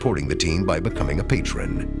consider supporting the team by becoming a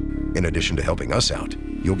patron. In addition to helping us out,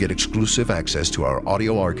 you'll get exclusive access to our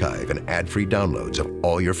audio archive and ad-free downloads of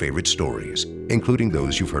all your favorite stories, including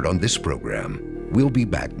those you've heard on this program. We'll be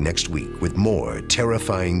back next week with more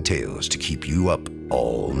terrifying tales to keep you up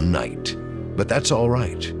all night. But that's all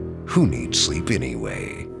right. Who needs sleep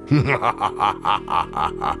anyway?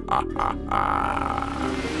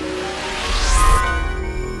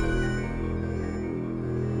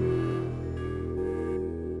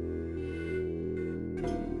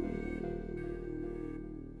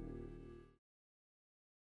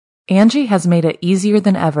 Angie has made it easier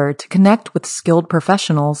than ever to connect with skilled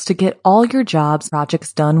professionals to get all your jobs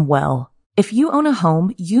projects done well. If you own a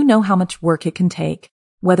home, you know how much work it can take,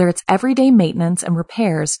 whether it's everyday maintenance and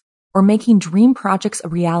repairs or making dream projects a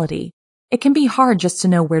reality. It can be hard just to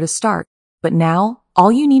know where to start, but now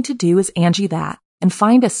all you need to do is Angie that and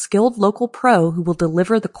find a skilled local pro who will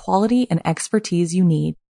deliver the quality and expertise you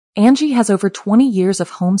need. Angie has over 20 years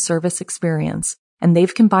of home service experience, and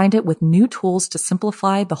they've combined it with new tools to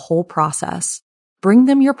simplify the whole process. Bring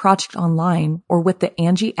them your project online or with the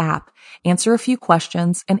Angie app, answer a few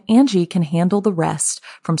questions, and Angie can handle the rest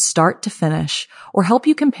from start to finish or help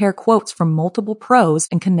you compare quotes from multiple pros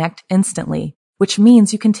and connect instantly. which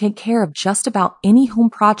means you can take care of just about any home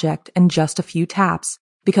project in just a few taps.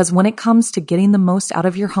 Because when it comes to getting the most out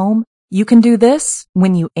of your home, you can do this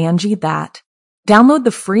when you Angie that. Download the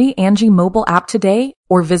free Angie mobile app today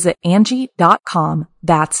or visit Angie.com.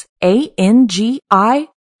 That's ANGI.com.